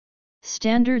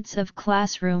 Standards of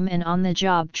classroom and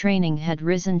on-the-job training had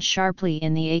risen sharply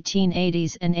in the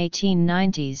 1880s and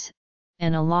 1890s,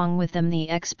 and along with them the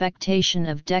expectation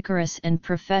of decorous and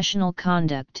professional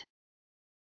conduct.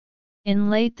 In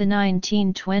late the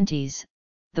 1920s,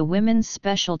 the women's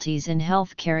specialties in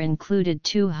healthcare included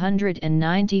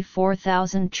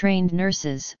 294,000 trained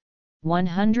nurses,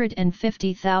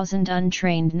 150,000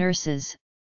 untrained nurses,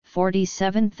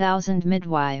 47,000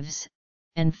 midwives,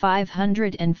 and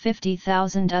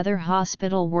 550,000 other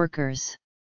hospital workers.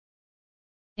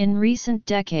 In recent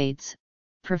decades,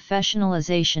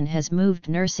 professionalization has moved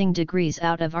nursing degrees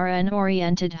out of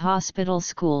RN-oriented hospital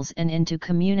schools and into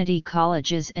community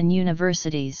colleges and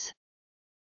universities.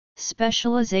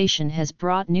 Specialization has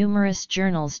brought numerous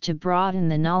journals to broaden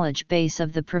the knowledge base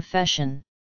of the profession.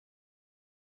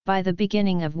 By the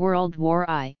beginning of World War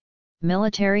I,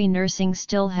 military nursing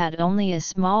still had only a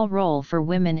small role for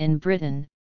women in Britain.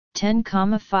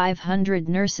 10,500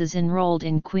 nurses enrolled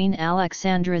in Queen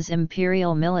Alexandra's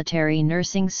Imperial Military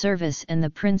Nursing Service and the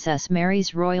Princess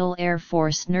Mary's Royal Air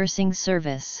Force Nursing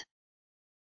Service.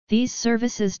 These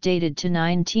services dated to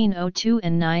 1902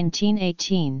 and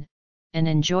 1918, and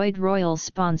enjoyed royal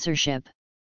sponsorship.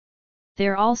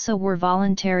 There also were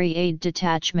voluntary aid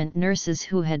detachment nurses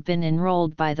who had been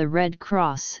enrolled by the Red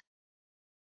Cross.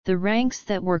 The ranks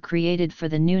that were created for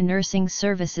the new nursing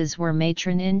services were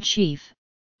matron-in-chief,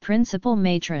 principal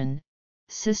matron,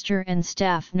 sister and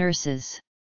staff nurses.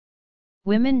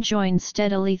 Women joined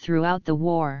steadily throughout the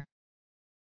war.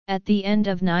 At the end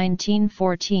of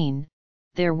 1914,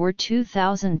 there were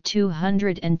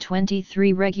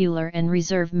 2,223 regular and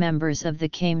reserve members of the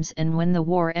CAMES, and when the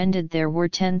war ended there were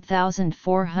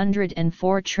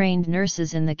 10,404 trained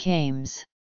nurses in the CAMES.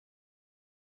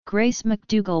 Grace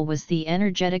McDougall was the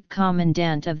energetic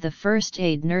commandant of the First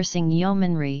Aid Nursing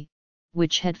Yeomanry,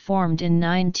 which had formed in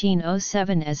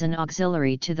 1907 as an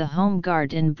auxiliary to the Home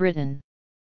Guard in Britain.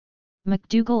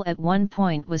 McDougall at one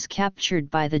point was captured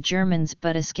by the Germans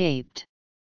but escaped.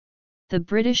 The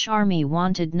British Army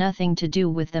wanted nothing to do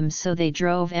with them, so they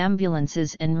drove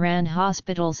ambulances and ran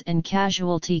hospitals and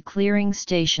casualty clearing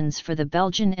stations for the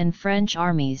Belgian and French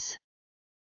armies.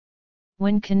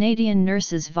 When Canadian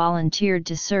nurses volunteered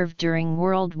to serve during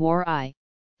World War I,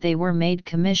 they were made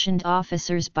commissioned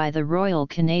officers by the Royal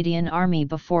Canadian Army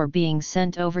before being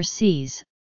sent overseas,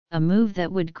 a move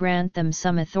that would grant them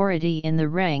some authority in the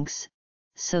ranks,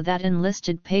 so that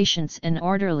enlisted patients and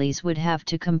orderlies would have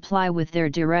to comply with their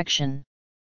direction.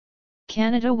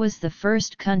 Canada was the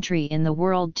first country in the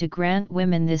world to grant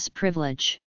women this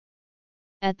privilege.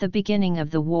 At the beginning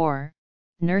of the war,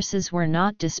 nurses were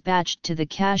not dispatched to the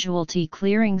casualty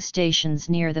clearing stations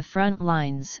near the front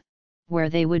lines, where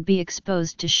they would be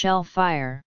exposed to shell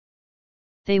fire.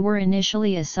 They were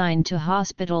initially assigned to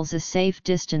hospitals a safe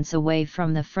distance away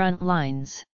from the front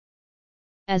lines.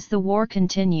 As the war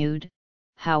continued,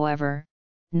 however,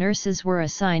 nurses were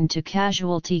assigned to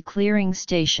casualty clearing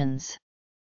stations.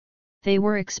 They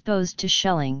were exposed to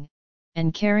shelling,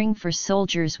 and caring for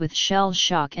soldiers with shell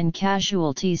shock and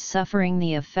casualties suffering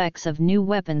the effects of new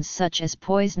weapons such as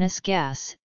poisonous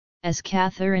gas, as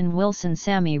Catherine Wilson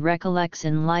Sammy recollects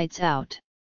in Lights Out.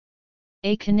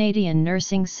 A Canadian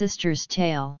Nursing Sister's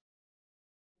Tale.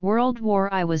 World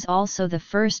War I was also the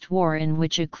first war in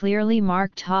which a clearly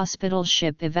marked hospital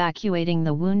ship evacuating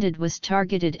the wounded was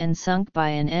targeted and sunk by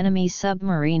an enemy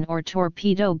submarine or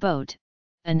torpedo boat,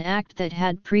 an act that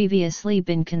had previously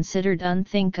been considered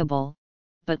unthinkable,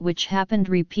 but which happened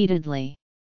repeatedly.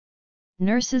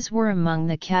 Nurses were among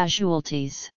the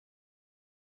casualties.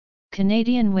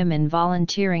 Canadian women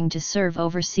volunteering to serve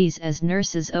overseas as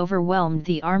nurses overwhelmed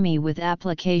the Army with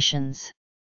applications.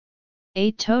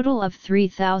 A total of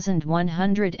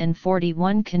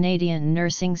 3,141 Canadian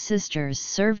nursing sisters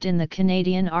served in the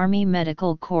Canadian Army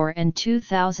Medical Corps, and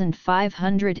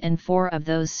 2,504 of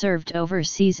those served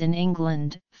overseas in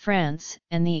England, France,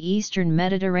 and the Eastern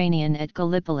Mediterranean at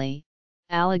Gallipoli,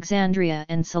 Alexandria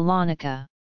and Salonika.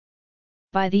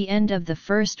 By the end of the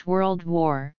First World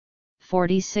War,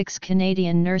 46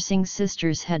 Canadian nursing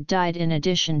sisters had died. In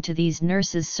addition to these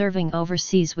nurses serving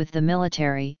overseas with the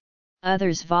military,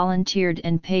 others volunteered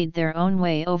and paid their own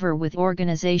way over with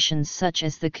organizations such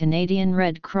as the Canadian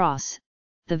Red Cross,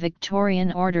 the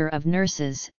Victorian Order of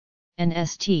Nurses, and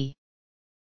St.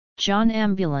 John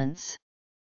Ambulance.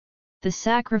 The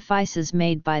sacrifices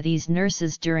made by these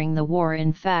nurses during the war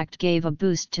in fact gave a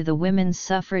boost to the women's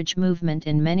suffrage movement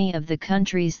in many of the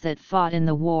countries that fought in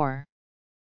the war.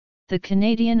 The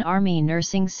Canadian Army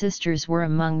nursing sisters were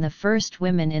among the first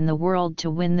women in the world to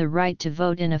win the right to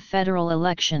vote in a federal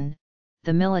election.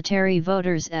 The Military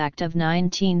Voters Act of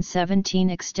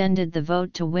 1917 extended the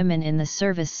vote to women in the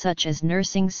service, such as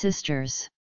nursing sisters.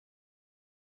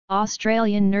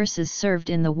 Australian nurses served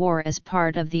in the war as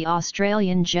part of the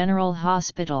Australian General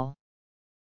Hospital.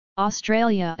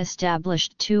 Australia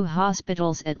established 2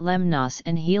 hospitals at Lemnos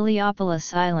and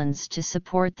Heliopolis Islands to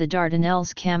support the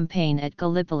Dardanelles campaign at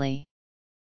Gallipoli.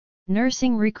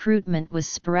 Nursing recruitment was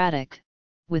sporadic,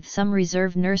 with some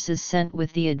reserve nurses sent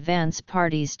with the advance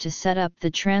parties to set up the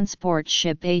transport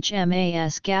ship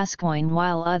HMAS Gascoigne,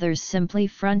 while others simply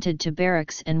fronted to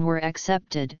barracks and were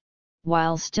accepted,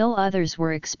 while still others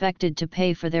were expected to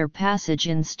pay for their passage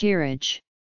in steerage.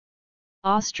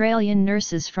 Australian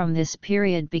nurses from this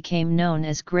period became known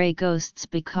as Grey Ghosts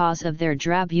because of their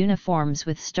drab uniforms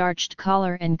with starched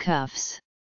collar and cuffs.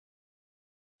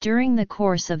 During the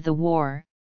course of the war,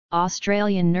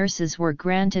 Australian nurses were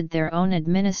granted their own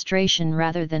administration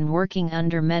rather than working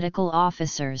under medical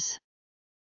officers.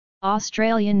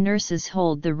 Australian nurses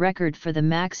hold the record for the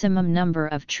maximum number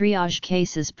of triage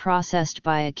cases processed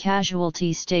by a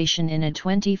casualty station in a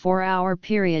 24-hour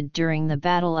period during the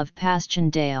Battle of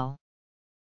Passchendaele.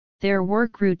 Their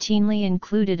work routinely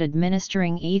included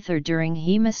administering ether during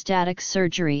hemostatic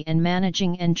surgery and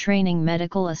managing and training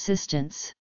medical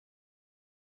assistants.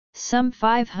 Some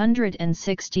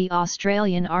 560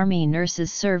 Australian Army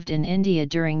nurses served in India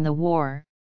during the war,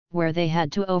 where they had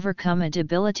to overcome a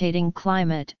debilitating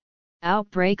climate,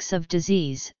 outbreaks of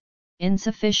disease,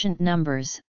 insufficient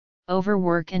numbers,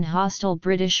 overwork and hostile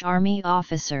British Army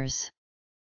officers.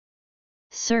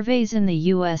 Surveys in the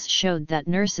U.S. showed that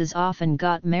nurses often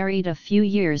got married a few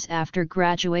years after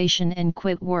graduation and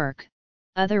quit work,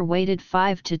 others waited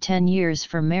 5 to 10 years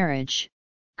for marriage,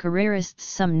 careerists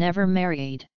some never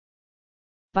married.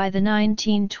 By the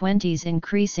 1920s,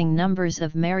 increasing numbers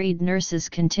of married nurses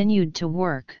continued to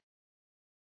work.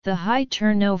 The high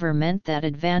turnover meant that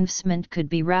advancement could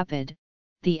be rapid.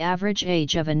 The average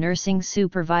age of a nursing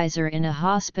supervisor in a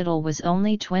hospital was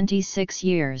only 26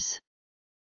 years.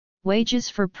 Wages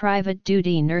for private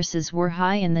duty nurses were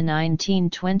high in the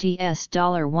 1920s,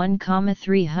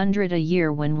 $1,300 a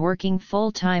year when working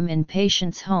full-time in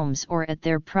patients' homes or at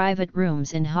their private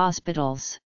rooms in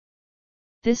hospitals.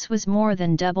 This was more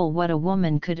than double what a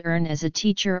woman could earn as a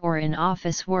teacher or in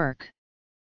office work.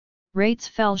 Rates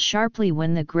fell sharply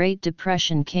when the Great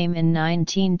Depression came in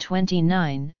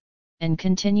 1929, and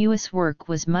continuous work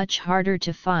was much harder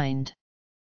to find.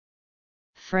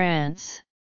 France.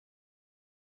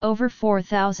 Over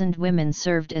 4,000 women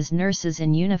served as nurses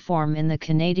in uniform in the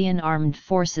Canadian Armed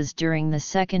Forces during the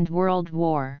Second World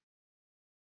War.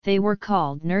 They were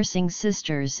called nursing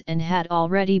sisters and had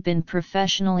already been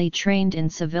professionally trained in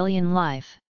civilian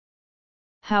life.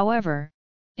 However,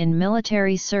 in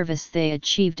military service they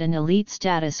achieved an elite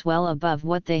status well above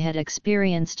what they had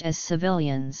experienced as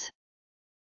civilians.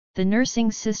 The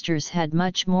nursing sisters had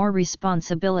much more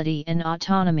responsibility and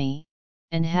autonomy,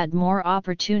 and had more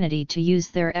opportunity to use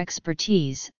their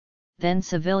expertise than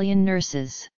civilian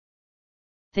nurses.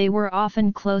 They were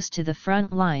often close to the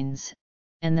front lines,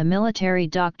 and the military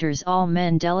doctors, all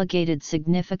men, delegated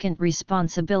significant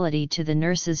responsibility to the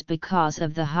nurses because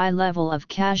of the high level of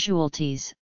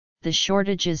casualties, the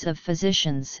shortages of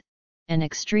physicians, and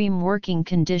extreme working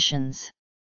conditions.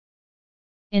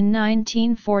 In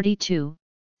 1942,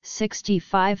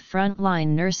 65 frontline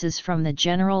nurses from the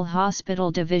General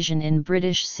Hospital Division in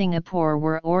British Singapore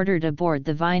were ordered aboard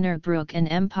the Weinerbrook and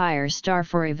Empire Star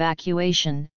for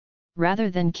evacuation, rather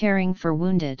than caring for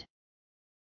wounded.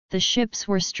 The ships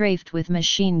were strafed with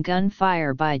machine gun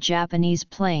fire by Japanese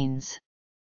planes.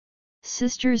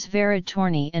 Sisters Vera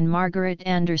Torney and Margaret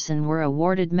Anderson were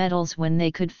awarded medals when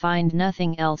they could find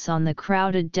nothing else on the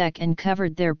crowded deck and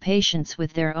covered their patients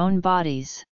with their own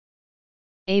bodies.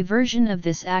 A version of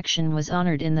this action was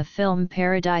honored in the film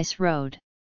Paradise Road.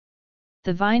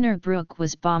 The Wiener Brook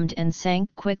was bombed and sank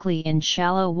quickly in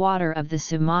shallow water of the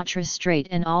Sumatra Strait,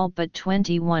 and all but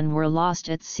 21 were lost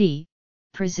at sea,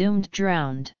 presumed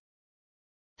drowned.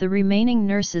 The remaining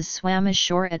nurses swam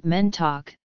ashore at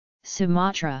Mentok,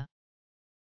 Sumatra.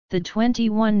 The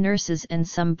 21 nurses and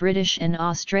some British and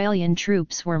Australian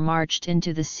troops were marched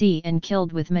into the sea and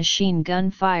killed with machine gun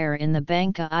fire in the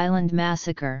Bangka Island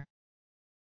massacre.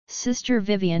 Sister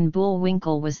Vivian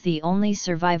Bullwinkle was the only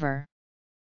survivor.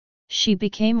 She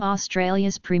became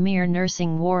Australia's premier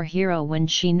nursing war hero when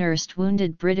she nursed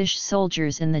wounded British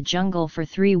soldiers in the jungle for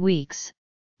 3 weeks,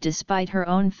 despite her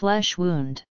own flesh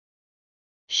wound.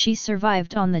 She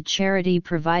survived on the charity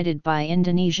provided by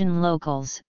Indonesian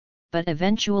locals, but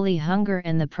eventually hunger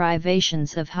and the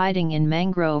privations of hiding in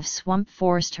mangrove swamp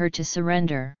forced her to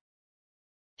surrender.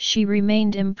 She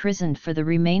remained imprisoned for the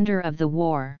remainder of the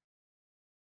war.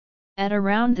 At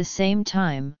around the same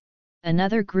time,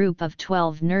 another group of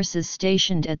 12 nurses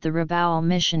stationed at the Rabaul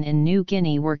mission in New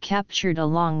Guinea were captured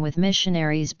along with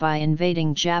missionaries by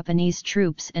invading Japanese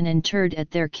troops and interred at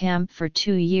their camp for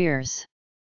 2 years.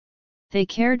 They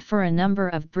cared for a number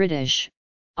of British,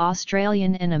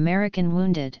 Australian and American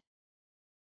wounded.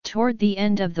 Toward the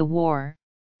end of the war,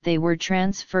 they were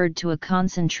transferred to a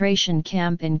concentration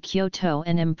camp in Kyoto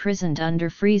and imprisoned under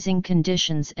freezing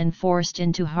conditions and forced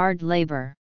into hard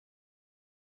labor.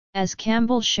 As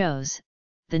Campbell shows,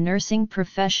 the nursing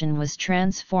profession was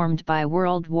transformed by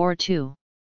World War II.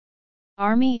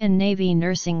 Army and Navy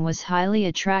nursing was highly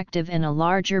attractive, and a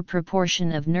larger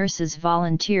proportion of nurses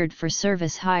volunteered for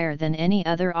service higher than any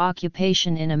other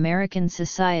occupation in American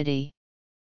society.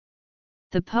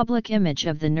 The public image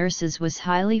of the nurses was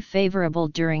highly favorable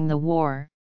during the war,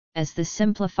 as the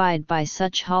simplified by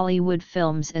such Hollywood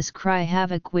films as Cry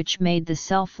Havoc, which made the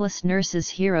selfless nurses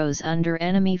heroes under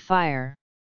enemy fire.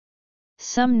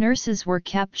 Some nurses were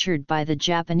captured by the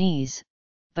Japanese,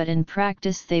 but in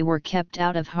practice they were kept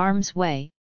out of harm's way,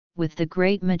 with the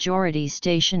great majority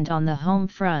stationed on the home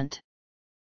front.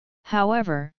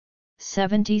 However,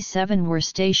 77 were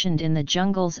stationed in the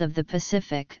jungles of the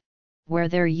Pacific, where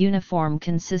their uniform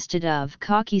consisted of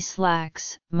khaki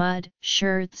slacks, mud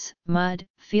shirts, mud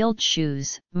field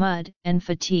shoes, mud and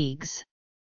fatigues.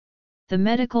 The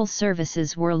medical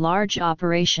services were large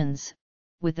operations,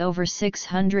 with over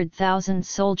 600,000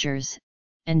 soldiers,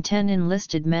 and 10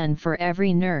 enlisted men for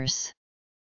every nurse.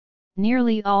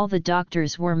 Nearly all the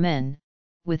doctors were men,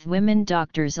 with women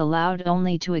doctors allowed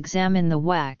only to examine the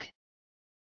WAC.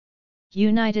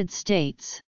 United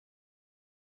States.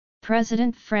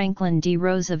 President Franklin D.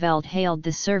 Roosevelt hailed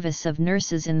the service of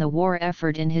nurses in the war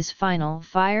effort in his final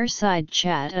fireside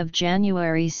chat of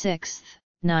January 6,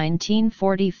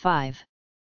 1945.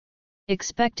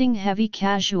 Expecting heavy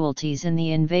casualties in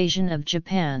the invasion of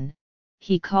Japan,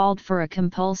 he called for a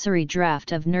compulsory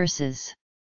draft of nurses.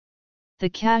 The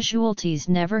casualties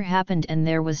never happened, and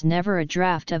there was never a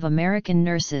draft of American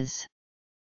nurses.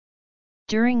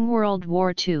 During World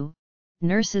War II,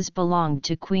 nurses belonged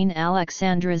to Queen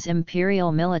Alexandra's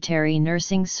Imperial Military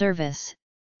Nursing Service,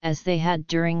 as they had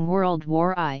during World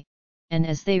War I, and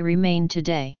as they remain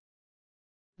today.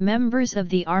 Members of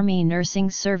the Army Nursing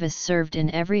Service served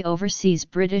in every overseas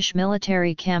British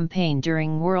military campaign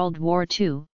during World War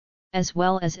II, as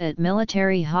well as at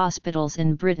military hospitals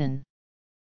in Britain.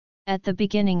 At the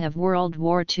beginning of World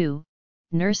War II,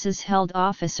 nurses held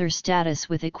officer status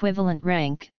with equivalent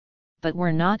rank, but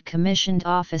were not commissioned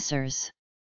officers.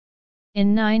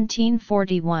 In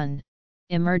 1941,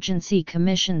 emergency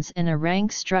commissions and a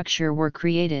rank structure were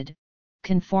created,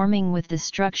 conforming with the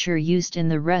structure used in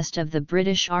the rest of the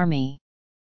British Army.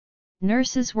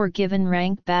 Nurses were given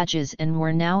rank badges and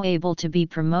were now able to be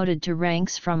promoted to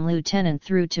ranks from lieutenant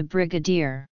through to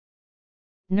brigadier.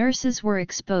 Nurses were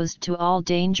exposed to all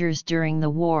dangers during the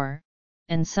war,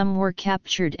 and some were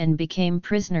captured and became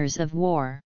prisoners of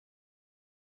war.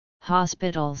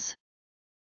 Hospitals.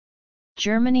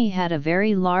 Germany had a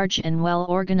very large and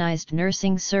well-organized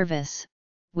nursing service,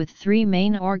 with 3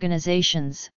 main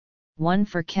organizations, one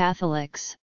for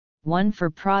Catholics, one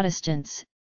for Protestants,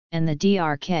 and the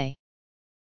DRK.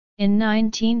 In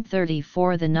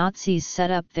 1934 the Nazis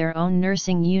set up their own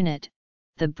nursing unit,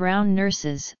 the Brown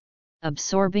Nurses,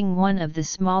 absorbing one of the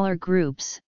smaller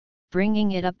groups,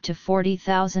 bringing it up to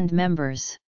 40,000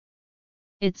 members.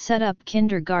 It set up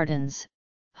kindergartens,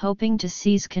 hoping to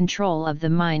seize control of the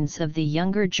minds of the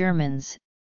younger Germans,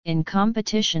 in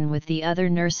competition with the other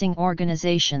nursing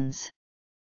organizations.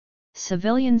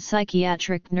 Civilian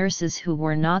psychiatric nurses who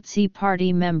were Nazi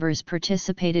Party members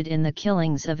participated in the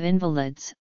killings of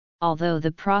invalids, although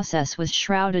the process was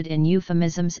shrouded in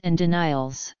euphemisms and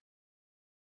denials.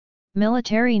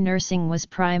 Military nursing was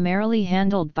primarily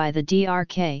handled by the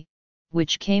DRK,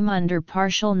 which came under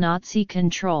partial Nazi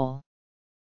control.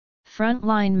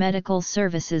 Frontline medical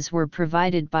services were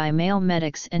provided by male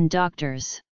medics and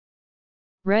doctors.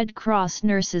 Red Cross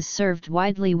nurses served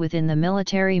widely within the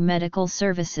military medical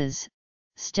services,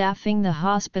 staffing the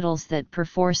hospitals that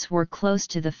perforce were close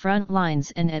to the front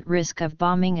lines and at risk of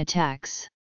bombing attacks.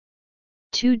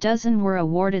 24 were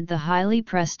awarded the highly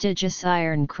prestigious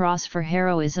Iron Cross for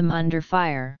heroism under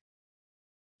fire.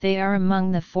 They are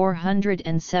among the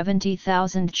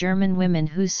 470,000 German women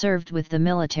who served with the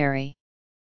military.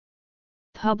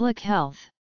 Public health.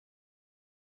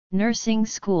 Nursing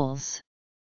schools.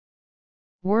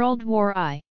 World War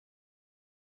I.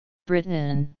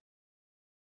 Britain.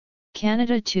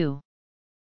 Canada II.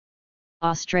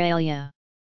 Australia.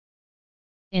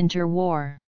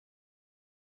 Interwar.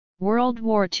 World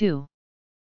War II.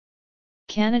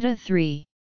 Canada III.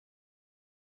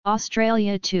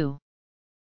 Australia II.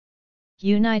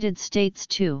 United States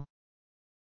II.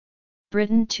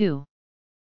 Britain II.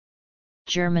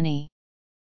 Germany.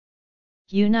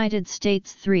 United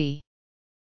States III.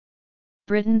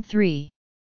 Britain III.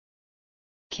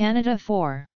 Canada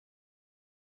IV.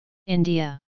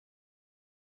 India.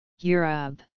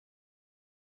 Europe.